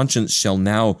that the conscience shall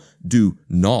now do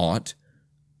naught,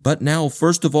 but now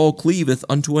first of all cleaveth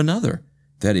unto another,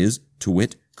 that is, to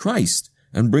wit, Christ,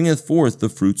 and bringeth forth the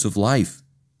fruits of life.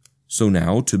 So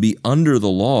now to be under the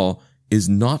law is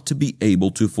not to be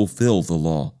able to fulfill the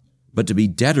law, but to be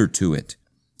debtor to it,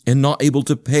 and not able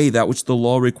to pay that which the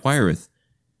law requireth.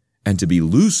 And to be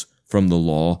loose from the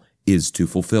law is to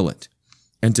fulfill it,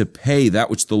 and to pay that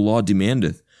which the law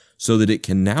demandeth, so that it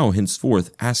can now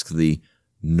henceforth ask thee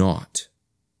naught.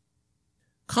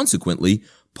 Consequently,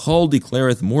 Paul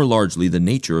declareth more largely the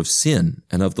nature of sin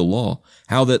and of the law,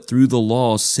 how that through the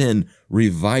law sin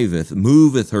reviveth,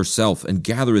 moveth herself, and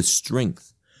gathereth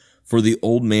strength. For the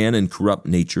old man and corrupt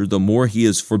nature, the more he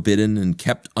is forbidden and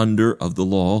kept under of the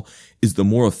law, is the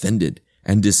more offended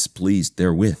and displeased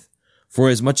therewith, for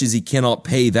as much as he cannot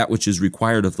pay that which is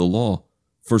required of the law.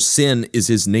 For sin is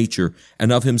his nature,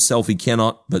 and of himself he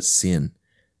cannot but sin.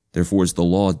 Therefore is the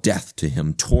law death to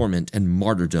him, torment and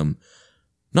martyrdom.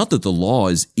 Not that the law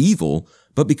is evil,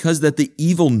 but because that the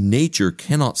evil nature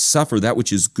cannot suffer that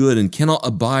which is good, and cannot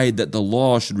abide that the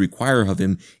law should require of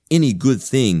him any good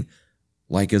thing,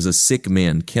 like as a sick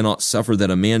man cannot suffer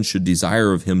that a man should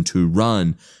desire of him to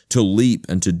run, to leap,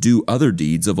 and to do other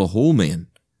deeds of a whole man.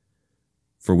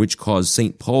 For which cause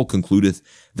St. Paul concludeth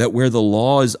that where the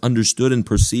law is understood and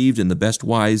perceived in the best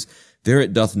wise, there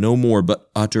it doth no more but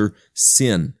utter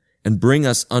sin, and bring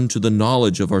us unto the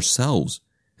knowledge of ourselves,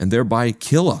 and thereby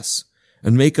kill us,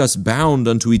 and make us bound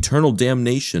unto eternal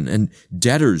damnation, and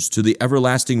debtors to the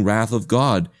everlasting wrath of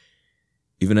God,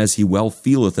 even as he well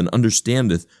feeleth and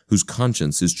understandeth, whose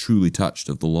conscience is truly touched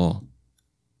of the law.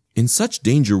 In such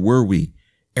danger were we,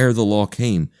 ere the law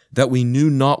came, that we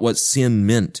knew not what sin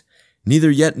meant,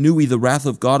 neither yet knew we the wrath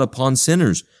of God upon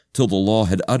sinners, till the law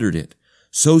had uttered it.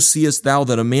 So seest thou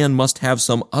that a man must have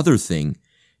some other thing,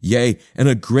 yea, and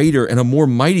a greater and a more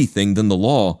mighty thing than the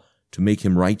law, to make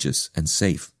him righteous and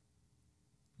safe.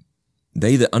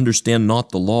 They that understand not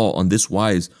the law on this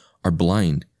wise are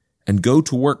blind, and go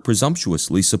to work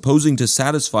presumptuously, supposing to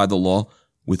satisfy the law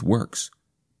with works.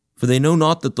 For they know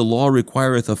not that the law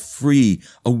requireth a free,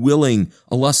 a willing,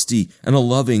 a lusty, and a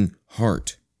loving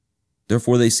heart.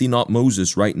 Therefore they see not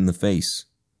Moses right in the face.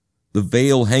 The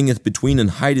veil hangeth between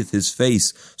and hideth his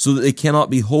face, so that they cannot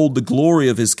behold the glory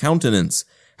of his countenance,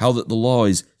 how that the law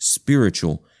is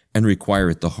spiritual, and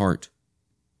requireth the heart.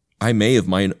 I may of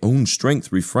mine own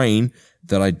strength refrain,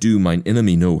 that I do mine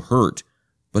enemy no hurt,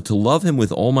 but to love him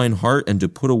with all mine heart, and to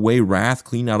put away wrath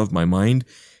clean out of my mind,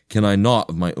 can I not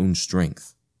of my own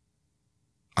strength.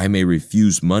 I may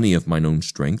refuse money of mine own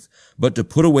strength, but to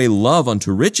put away love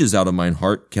unto riches out of mine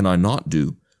heart can I not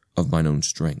do of mine own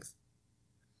strength.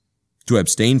 To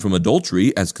abstain from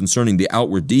adultery, as concerning the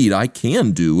outward deed, I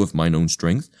can do of mine own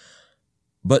strength,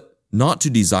 but not to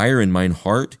desire in mine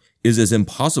heart is as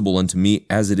impossible unto me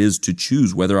as it is to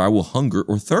choose whether I will hunger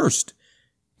or thirst.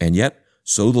 And yet,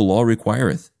 so the law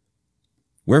requireth.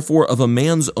 Wherefore of a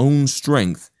man's own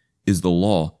strength is the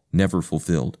law never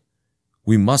fulfilled.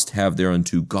 We must have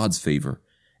thereunto God's favor,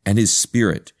 and his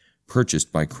Spirit,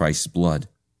 purchased by Christ's blood.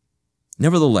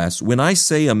 Nevertheless, when I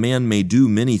say a man may do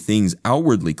many things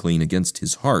outwardly clean against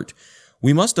his heart,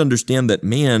 we must understand that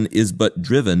man is but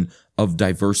driven of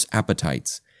diverse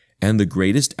appetites, and the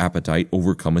greatest appetite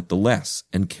overcometh the less,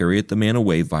 and carrieth the man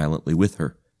away violently with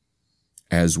her.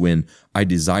 As when I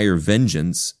desire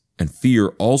vengeance, and fear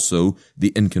also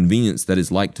the inconvenience that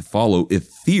is like to follow, if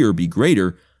fear be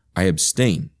greater, I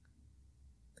abstain.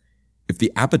 If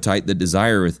the appetite that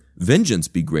desireth vengeance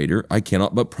be greater, I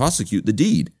cannot but prosecute the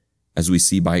deed, as we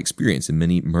see by experience in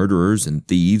many murderers and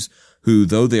thieves, who,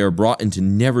 though they are brought into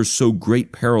never so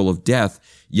great peril of death,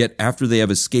 yet after they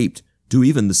have escaped, do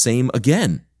even the same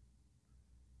again.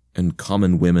 And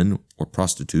common women, or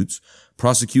prostitutes,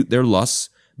 prosecute their lusts,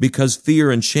 because fear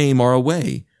and shame are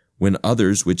away, when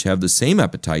others which have the same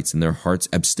appetites in their hearts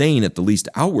abstain at the least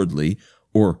outwardly,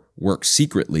 or work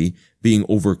secretly, being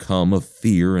overcome of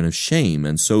fear and of shame,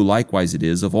 and so likewise it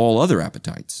is of all other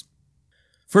appetites.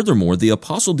 Furthermore, the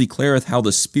apostle declareth how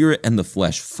the spirit and the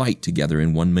flesh fight together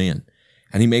in one man,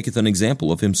 and he maketh an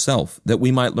example of himself, that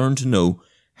we might learn to know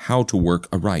how to work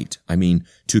aright,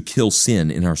 to kill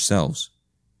sin in ourselves.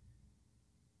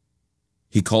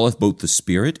 He calleth both the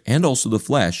Spirit and also the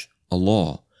flesh a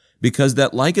law, because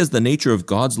that like as the nature of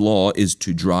God's law is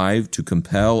to drive, to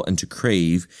compel, and to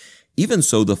crave, even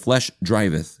so the flesh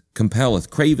driveth, compelleth,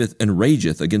 craveth, and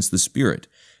rageth against the Spirit,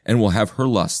 and will have her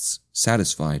lusts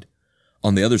satisfied.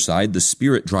 On the other side, the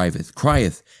Spirit driveth,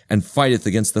 crieth, and fighteth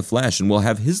against the flesh, and will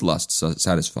have his lusts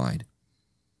satisfied.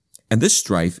 And this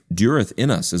strife dureth in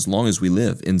us as long as we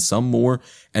live, in some more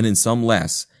and in some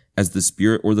less, as the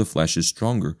Spirit or the flesh is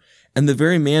stronger. And the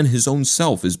very man his own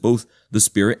self is both the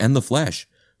Spirit and the flesh,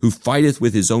 who fighteth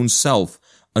with his own self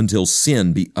until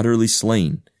sin be utterly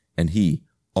slain, and he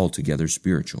altogether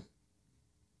spiritual.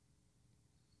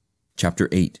 Chapter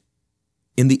 8.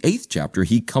 In the 8th chapter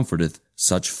he comforteth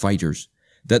such fighters,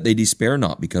 that they despair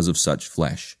not because of such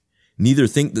flesh, neither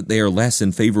think that they are less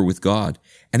in favor with God.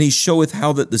 And he showeth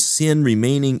how that the sin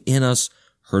remaining in us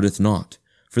hurteth not.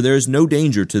 For there is no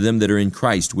danger to them that are in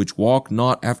Christ, which walk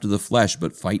not after the flesh,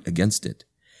 but fight against it.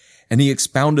 And he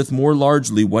expoundeth more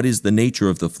largely what is the nature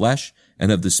of the flesh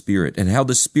and of the Spirit, and how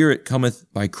the Spirit cometh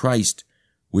by Christ,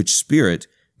 which Spirit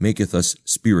maketh us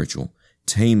spiritual,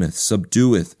 tameth,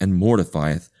 subdueth, and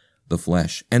mortifieth the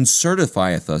flesh, and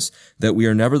certifieth us that we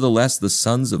are nevertheless the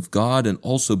sons of God, and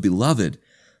also beloved,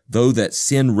 though that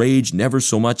sin rage never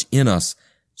so much in us,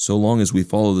 so long as we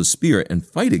follow the Spirit and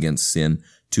fight against sin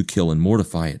to kill and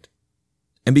mortify it.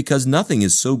 And because nothing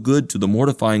is so good to the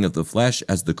mortifying of the flesh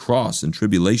as the cross and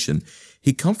tribulation,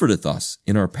 he comforteth us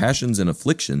in our passions and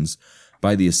afflictions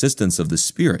by the assistance of the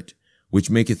Spirit, which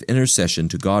maketh intercession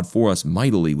to God for us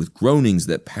mightily with groanings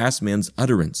that pass man's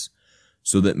utterance,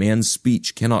 so that man's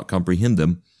speech cannot comprehend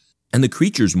them. And the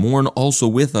creatures mourn also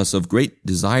with us of great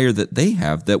desire that they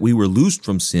have, that we were loosed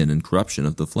from sin and corruption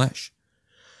of the flesh.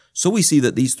 So we see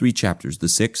that these 3 chapters, the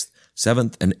 6th,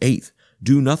 7th, and 8th,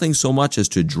 do nothing so much as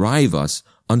to drive us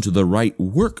unto the right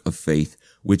work of faith,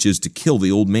 which is to kill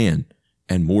the old man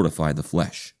and mortify the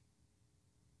flesh.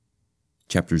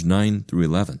 Chapters 9 through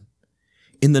 11.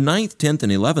 In the 9th, 10th,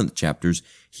 and 11th chapters,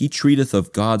 he treateth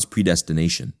of God's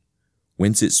predestination,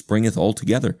 whence it springeth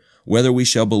altogether, whether we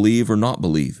shall believe or not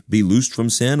believe, be loosed from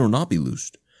sin or not be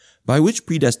loosed, by which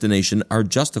predestination our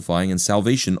justifying and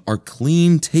salvation are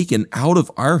clean taken out of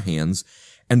our hands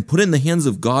and put in the hands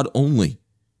of God only,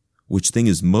 which thing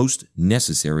is most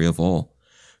necessary of all.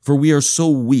 For we are so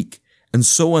weak and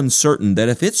so uncertain that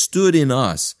if it stood in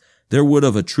us, there would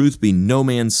of a truth be no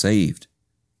man saved.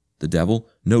 The devil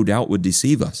no doubt would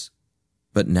deceive us.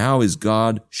 But now is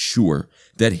God sure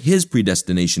that his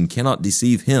predestination cannot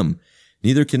deceive him,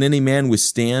 neither can any man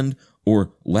withstand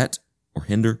or let or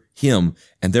hinder him,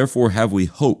 and therefore have we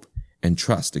hope and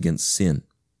trust against sin.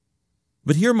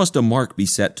 But here must a mark be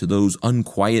set to those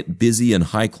unquiet, busy, and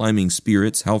high-climbing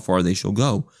spirits, how far they shall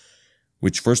go,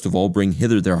 which first of all bring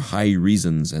hither their high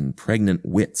reasons and pregnant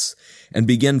wits, and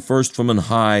begin first from on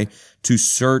high to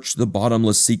search the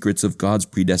bottomless secrets of God's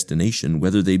predestination,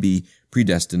 whether they be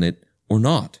predestinate or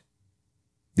not.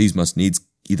 These must needs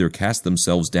either cast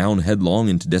themselves down headlong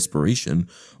into desperation,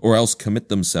 or else commit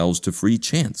themselves to free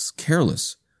chance,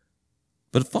 careless.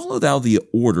 But follow thou the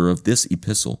order of this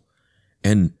epistle,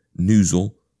 and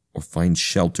noozle, or find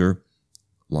shelter,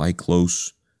 lie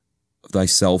close of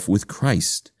thyself with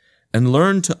Christ, and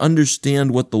learn to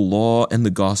understand what the law and the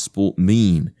gospel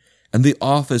mean, and the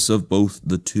office of both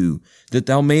the two, that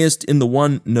thou mayest in the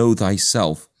one know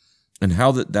thyself, and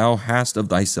how that thou hast of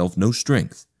thyself no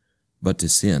strength, but to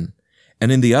sin,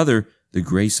 and in the other the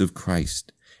grace of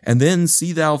Christ. And then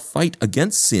see thou fight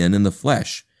against sin in the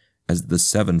flesh, as the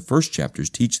 7 first chapters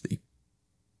teach thee.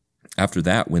 After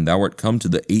that, when thou art come to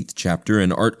the 8th chapter,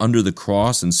 and art under the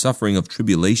cross and suffering of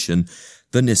tribulation,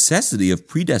 the necessity of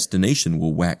predestination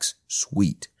will wax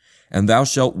sweet, and thou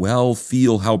shalt well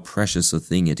feel how precious a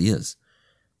thing it is.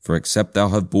 For except thou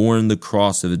have borne the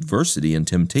cross of adversity and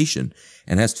temptation,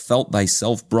 and hast felt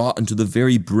thyself brought unto the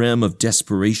very brim of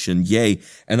desperation, yea,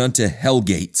 and unto hell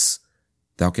gates,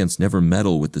 thou canst never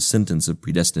meddle with the sentence of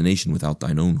predestination without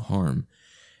thine own harm,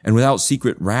 and without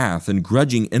secret wrath and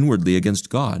grudging inwardly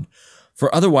against God.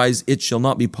 For otherwise it shall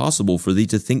not be possible for thee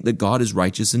to think that God is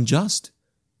righteous and just.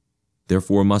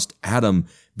 Therefore must Adam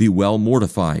be well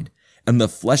mortified, and the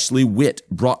fleshly wit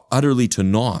brought utterly to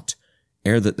naught,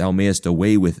 ere that thou mayest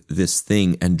away with this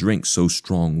thing and drink so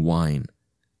strong wine.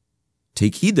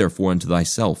 Take heed therefore unto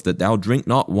thyself, that thou drink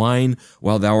not wine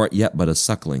while thou art yet but a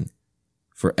suckling.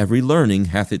 For every learning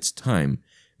hath its time,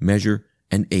 measure,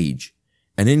 and age.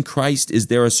 And in Christ is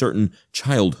there a certain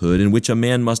childhood, in which a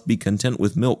man must be content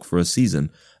with milk for a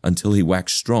season, until he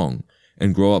wax strong,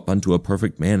 and grow up unto a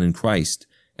perfect man in Christ,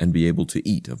 and be able to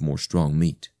eat of more strong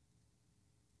meat.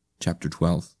 Chapter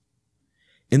 12.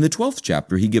 In the 12th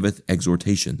chapter he giveth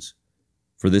exhortations.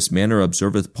 For this manner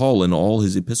observeth Paul in all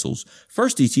his epistles.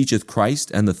 First he teacheth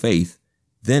Christ and the faith,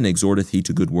 then exhorteth he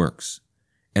to good works,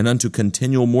 and unto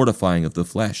continual mortifying of the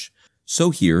flesh.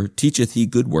 So here teacheth he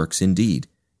good works indeed,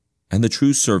 and the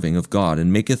true serving of God,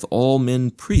 and maketh all men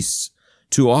priests,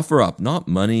 to offer up not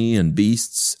money and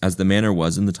beasts, as the manner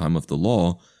was in the time of the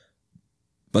law,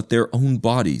 but their own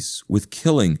bodies, with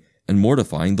killing and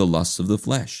mortifying the lusts of the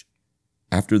flesh.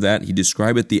 After that he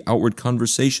describeth the outward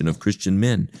conversation of Christian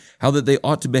men, how that they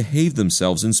ought to behave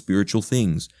themselves in spiritual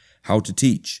things, how to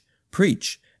teach,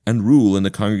 preach, and rule in the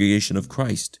congregation of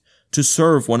Christ, to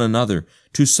serve one another,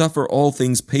 to suffer all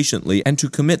things patiently, and to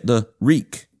commit the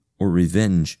wreak, or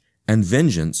revenge, and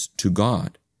vengeance to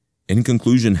God. In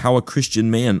conclusion, how a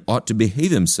Christian man ought to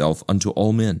behave himself unto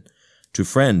all men, to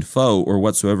friend, foe, or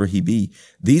whatsoever he be.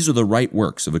 These are the right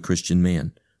works of a Christian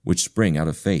man, which spring out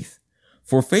of faith.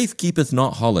 For faith keepeth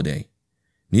not holiday,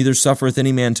 neither suffereth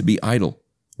any man to be idle,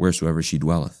 wheresoever she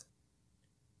dwelleth.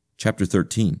 Chapter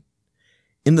 13.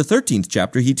 In the 13th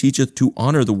chapter he teacheth to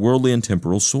honor the worldly and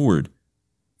temporal sword.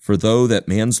 For though that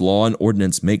man's law and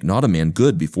ordinance make not a man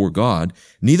good before God,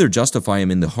 neither justify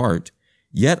him in the heart,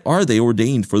 yet are they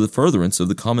ordained for the furtherance of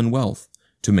the commonwealth,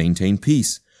 to maintain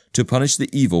peace, to punish the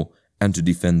evil, and to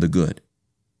defend the good.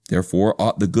 Therefore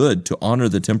ought the good to honor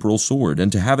the temporal sword,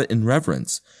 and to have it in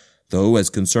reverence, though as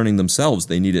concerning themselves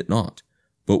they need it not,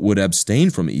 but would abstain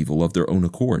from evil of their own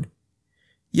accord.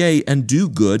 Yea, and do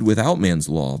good without man's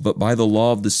law, but by the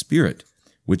law of the Spirit,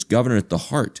 which governeth the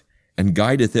heart, and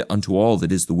guideth it unto all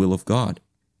that is the will of God.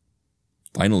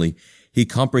 Finally, he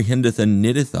comprehendeth and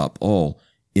knitteth up all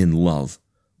in love.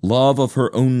 Love of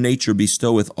her own nature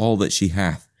bestoweth all that she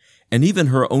hath, and even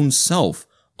her own self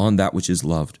on that which is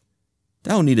loved.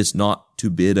 Thou needest not to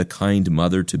bid a kind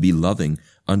mother to be loving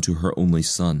unto her only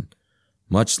son.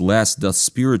 Much less doth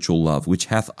spiritual love, which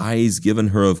hath eyes given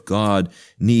her of God,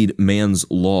 need man's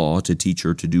law to teach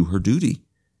her to do her duty.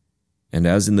 And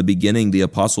as in the beginning the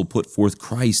apostle put forth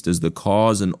Christ as the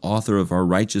cause and author of our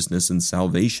righteousness and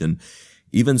salvation,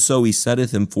 even so he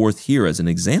setteth him forth here as an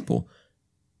example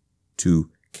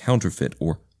to counterfeit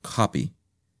or copy,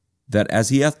 that as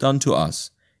he hath done to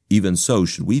us, even so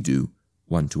should we do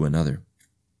one to another.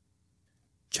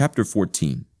 Chapter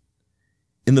 14.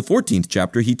 In the 14th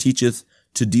chapter he teacheth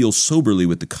to deal soberly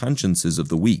with the consciences of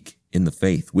the weak in the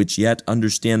faith, which yet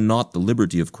understand not the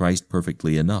liberty of Christ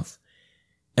perfectly enough,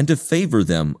 and to favor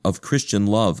them of Christian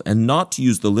love, and not to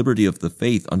use the liberty of the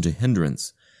faith unto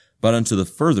hindrance, but unto the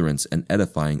furtherance and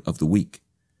edifying of the weak.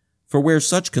 For where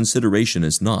such consideration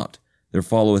is not, there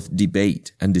followeth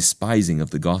debate and despising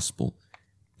of the gospel.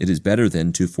 It is better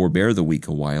then to forbear the weak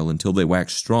a while until they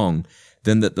wax strong,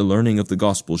 than that the learning of the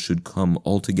gospel should come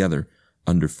altogether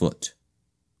under foot,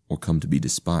 or come to be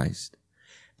despised.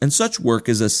 And such work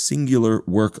is a singular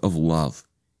work of love.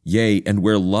 Yea, and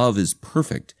where love is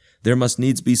perfect, there must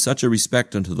needs be such a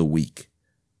respect unto the weak,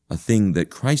 a thing that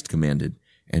Christ commanded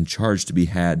and charged to be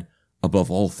had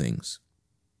above all things.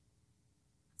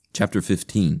 Chapter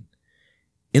 15.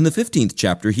 In the 15th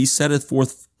chapter he setteth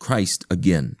forth Christ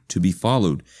again, to be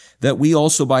followed, that we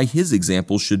also by his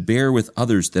example should bear with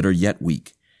others that are yet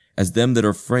weak, as them that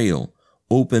are frail,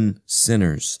 open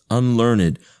sinners,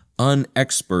 unlearned,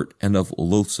 unexpert, and of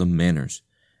loathsome manners,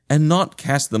 and not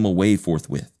cast them away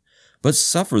forthwith, but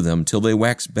suffer them till they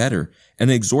wax better,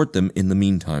 and exhort them in the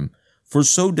meantime. For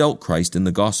so dealt Christ in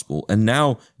the gospel, and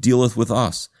now dealeth with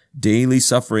us, daily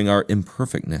suffering our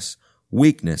imperfectness,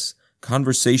 weakness,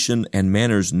 conversation, and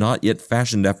manners not yet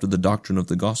fashioned after the doctrine of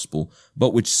the gospel,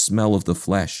 but which smell of the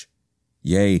flesh,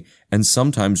 yea, and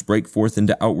sometimes break forth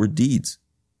into outward deeds.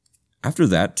 After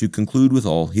that, to conclude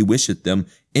withal, he wisheth them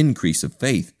increase of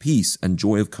faith, peace, and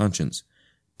joy of conscience,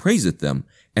 praiseth them,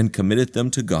 and committeth them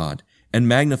to God, and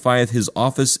magnifieth his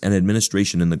office and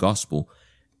administration in the gospel,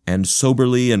 and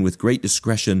soberly and with great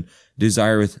discretion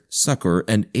desireth succor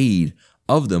and aid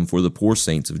of them for the poor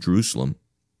saints of Jerusalem.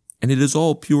 And it is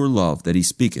all pure love that he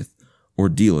speaketh or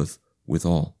dealeth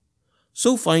withal.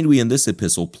 So find we in this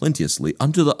epistle plenteously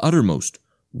unto the uttermost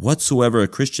whatsoever a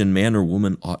Christian man or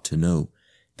woman ought to know,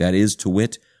 that is, to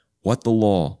wit, what the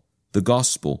law, the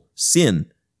gospel,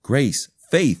 sin, grace,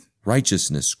 faith,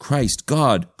 righteousness, Christ,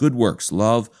 God, good works,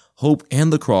 love, hope,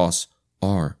 and the cross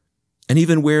are, and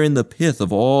even wherein the pith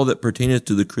of all that pertaineth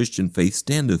to the Christian faith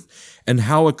standeth, and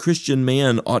how a Christian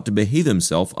man ought to behave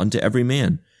himself unto every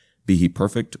man, be he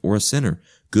perfect or a sinner,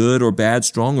 good or bad,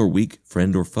 strong or weak,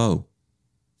 friend or foe.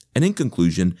 And in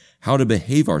conclusion, how to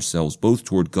behave ourselves both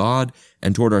toward God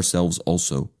and toward ourselves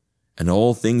also. And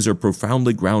all things are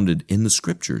profoundly grounded in the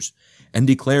Scriptures, and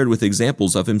declared with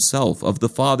examples of himself, of the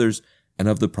fathers, and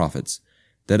of the prophets,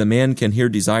 that a man can here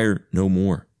desire no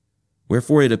more.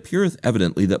 Wherefore it appeareth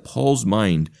evidently that Paul's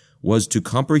mind was to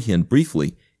comprehend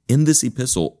briefly in this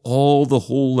epistle all the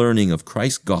whole learning of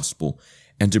Christ's gospel,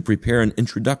 and to prepare an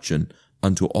introduction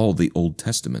unto all the Old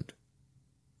Testament.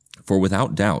 For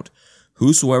without doubt,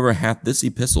 whosoever hath this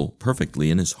epistle perfectly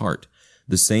in his heart,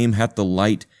 the same hath the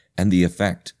light and the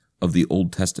effect of the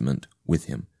Old Testament with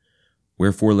him.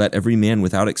 Wherefore let every man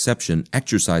without exception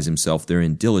exercise himself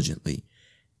therein diligently,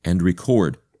 and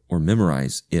record or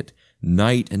memorize it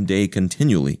night and day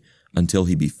continually, until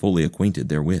he be fully acquainted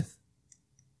therewith.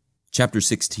 Chapter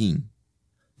 16.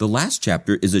 The last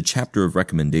chapter is a chapter of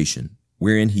recommendation,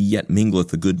 wherein he yet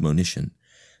mingleth a good monition,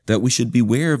 that we should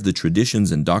beware of the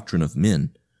traditions and doctrine of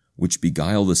men, which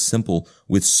beguile the simple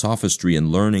with sophistry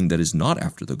and learning that is not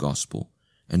after the gospel,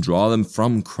 and draw them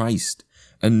from Christ,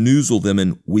 and noozle them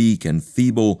in weak and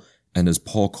feeble, and as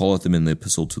Paul calleth them in the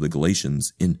epistle to the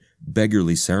Galatians, in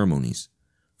beggarly ceremonies,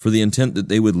 for the intent that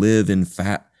they would live in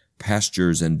fat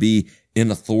pastures, and be in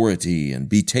authority, and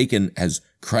be taken as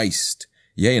Christ,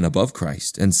 yea, and above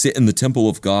Christ, and sit in the temple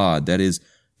of God, that is,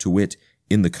 to wit,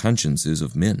 in the consciences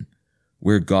of men,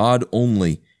 where God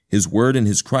only, his word and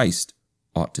his Christ,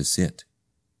 ought to sit.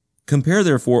 Compare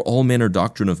therefore all manner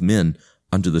doctrine of men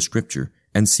unto the Scripture,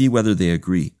 and see whether they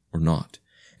agree or not.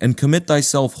 And commit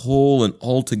thyself whole and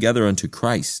altogether unto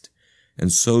Christ,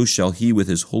 and so shall he with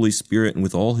his Holy Spirit and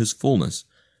with all his fullness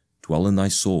dwell in thy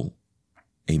soul.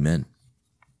 Amen.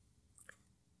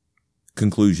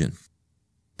 Conclusion.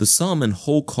 The sum and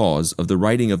whole cause of the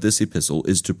writing of this epistle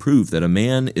is to prove that a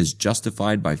man is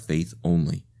justified by faith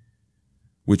only.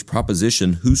 Which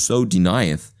proposition whoso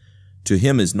denieth, to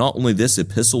him is not only this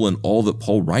epistle and all that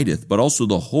Paul writeth, but also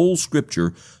the whole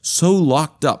Scripture so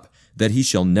locked up that he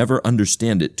shall never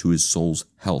understand it to his soul's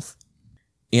health.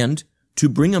 And to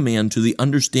bring a man to the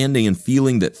understanding and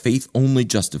feeling that faith only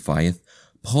justifieth,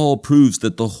 Paul proves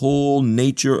that the whole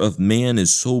nature of man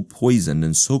is so poisoned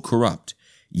and so corrupt,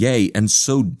 yea, and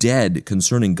so dead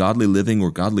concerning godly living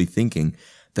or godly thinking,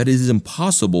 that it is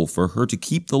impossible for her to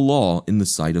keep the law in the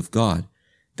sight of God.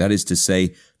 That is to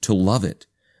say, to love it,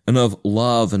 and of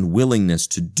love and willingness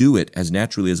to do it as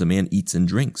naturally as a man eats and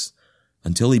drinks,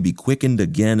 until he be quickened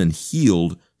again and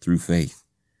healed through faith.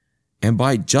 And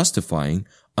by justifying,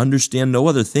 understand no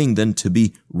other thing than to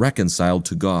be reconciled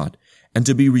to God, and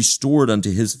to be restored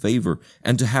unto his favor,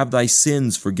 and to have thy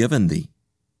sins forgiven thee.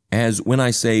 As when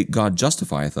I say God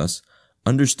justifieth us,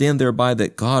 understand thereby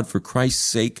that God for Christ's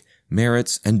sake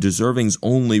merits and deservings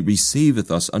only receiveth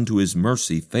us unto his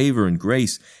mercy, favor, and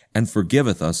grace, and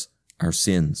forgiveth us our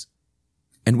sins.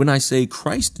 And when I say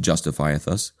Christ justifieth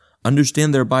us,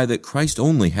 understand thereby that Christ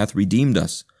only hath redeemed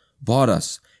us, bought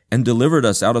us, and delivered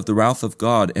us out of the wrath of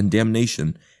God and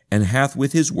damnation, and hath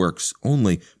with his works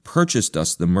only purchased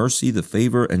us the mercy, the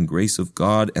favor, and grace of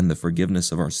God, and the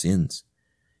forgiveness of our sins.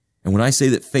 And when I say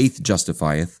that faith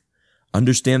justifieth,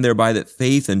 understand thereby that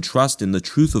faith and trust in the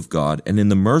truth of God, and in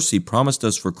the mercy promised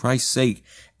us for Christ's sake,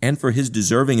 and for his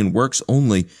deserving and works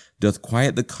only, doth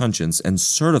quiet the conscience, and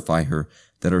certify her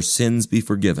that our sins be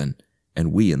forgiven,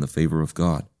 and we in the favor of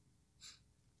God.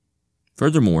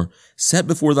 Furthermore, set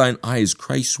before thine eyes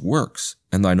Christ's works,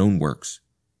 and thine own works.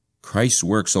 Christ's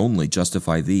works only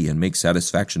justify thee, and make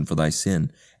satisfaction for thy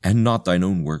sin, and not thine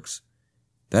own works.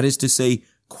 That is to say,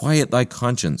 quiet thy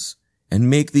conscience, and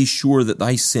make thee sure that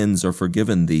thy sins are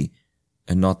forgiven thee,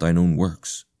 and not thine own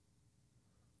works.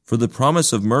 For the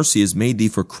promise of mercy is made thee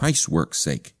for Christ's work's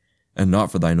sake, and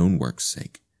not for thine own work's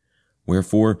sake.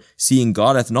 Wherefore, seeing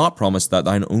God hath not promised that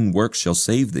thine own works shall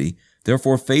save thee,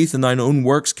 therefore faith in thine own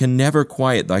works can never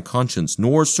quiet thy conscience,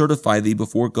 nor certify thee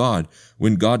before God,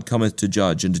 when God cometh to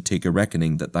judge and to take a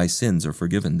reckoning that thy sins are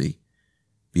forgiven thee.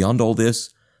 Beyond all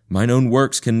this, mine own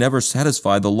works can never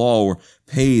satisfy the law, or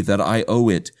pay that I owe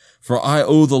it. For I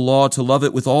owe the law to love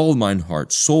it with all mine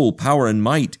heart, soul, power, and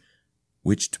might,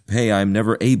 which to pay I am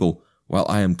never able, while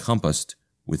I am compassed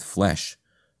with flesh.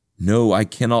 No, I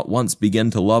cannot once begin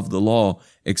to love the law,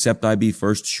 except I be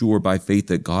first sure by faith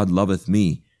that God loveth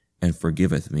me, and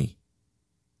forgiveth me.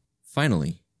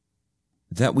 Finally,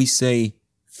 that we say,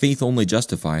 faith only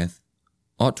justifieth,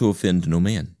 ought to offend no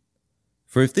man.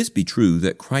 For if this be true,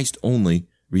 that Christ only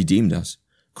redeemed us,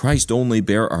 Christ only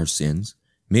bare our sins,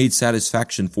 made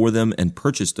satisfaction for them, and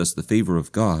purchased us the favor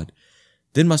of God,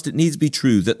 then must it needs be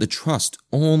true that the trust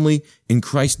only in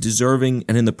Christ deserving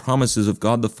and in the promises of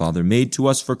God the Father made to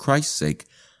us for Christ's sake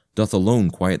doth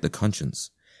alone quiet the conscience,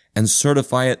 and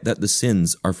certify it that the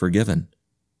sins are forgiven.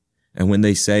 And when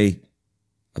they say,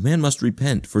 a man must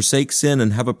repent, forsake sin,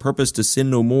 and have a purpose to sin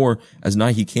no more, as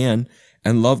nigh he can,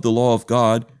 and love the law of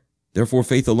God, therefore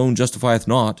faith alone justifieth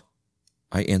not,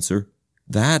 I answer,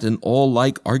 that and all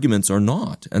like arguments are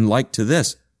not, and like to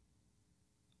this,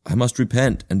 I must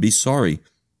repent and be sorry.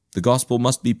 The gospel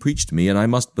must be preached me, and I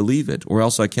must believe it, or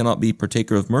else I cannot be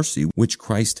partaker of mercy, which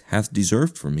Christ hath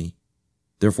deserved for me.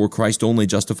 Therefore Christ only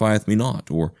justifieth me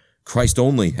not, or Christ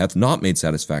only hath not made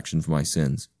satisfaction for my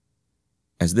sins.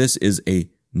 As this is a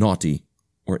naughty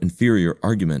or inferior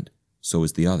argument, so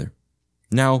is the other.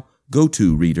 Now go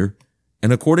to, reader,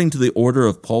 and according to the order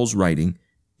of Paul's writing,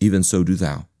 even so do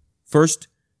thou. First,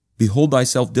 behold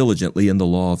thyself diligently in the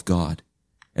law of God,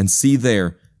 and see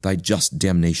there thy just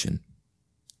damnation.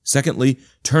 Secondly,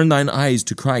 turn thine eyes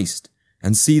to Christ,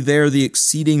 and see there the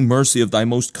exceeding mercy of thy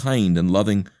most kind and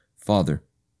loving Father.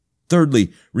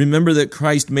 Thirdly, remember that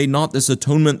Christ made not this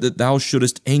atonement that thou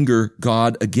shouldest anger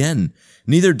God again.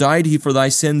 Neither died he for thy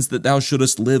sins that thou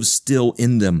shouldest live still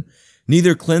in them.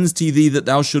 Neither cleansed he thee that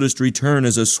thou shouldest return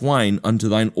as a swine unto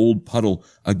thine old puddle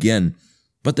again,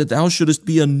 but that thou shouldest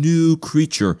be a new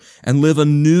creature and live a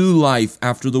new life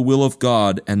after the will of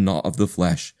God and not of the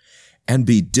flesh. And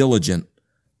be diligent,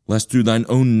 lest through thine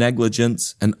own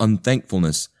negligence and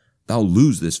unthankfulness thou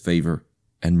lose this favor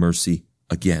and mercy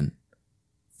again.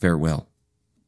 Farewell.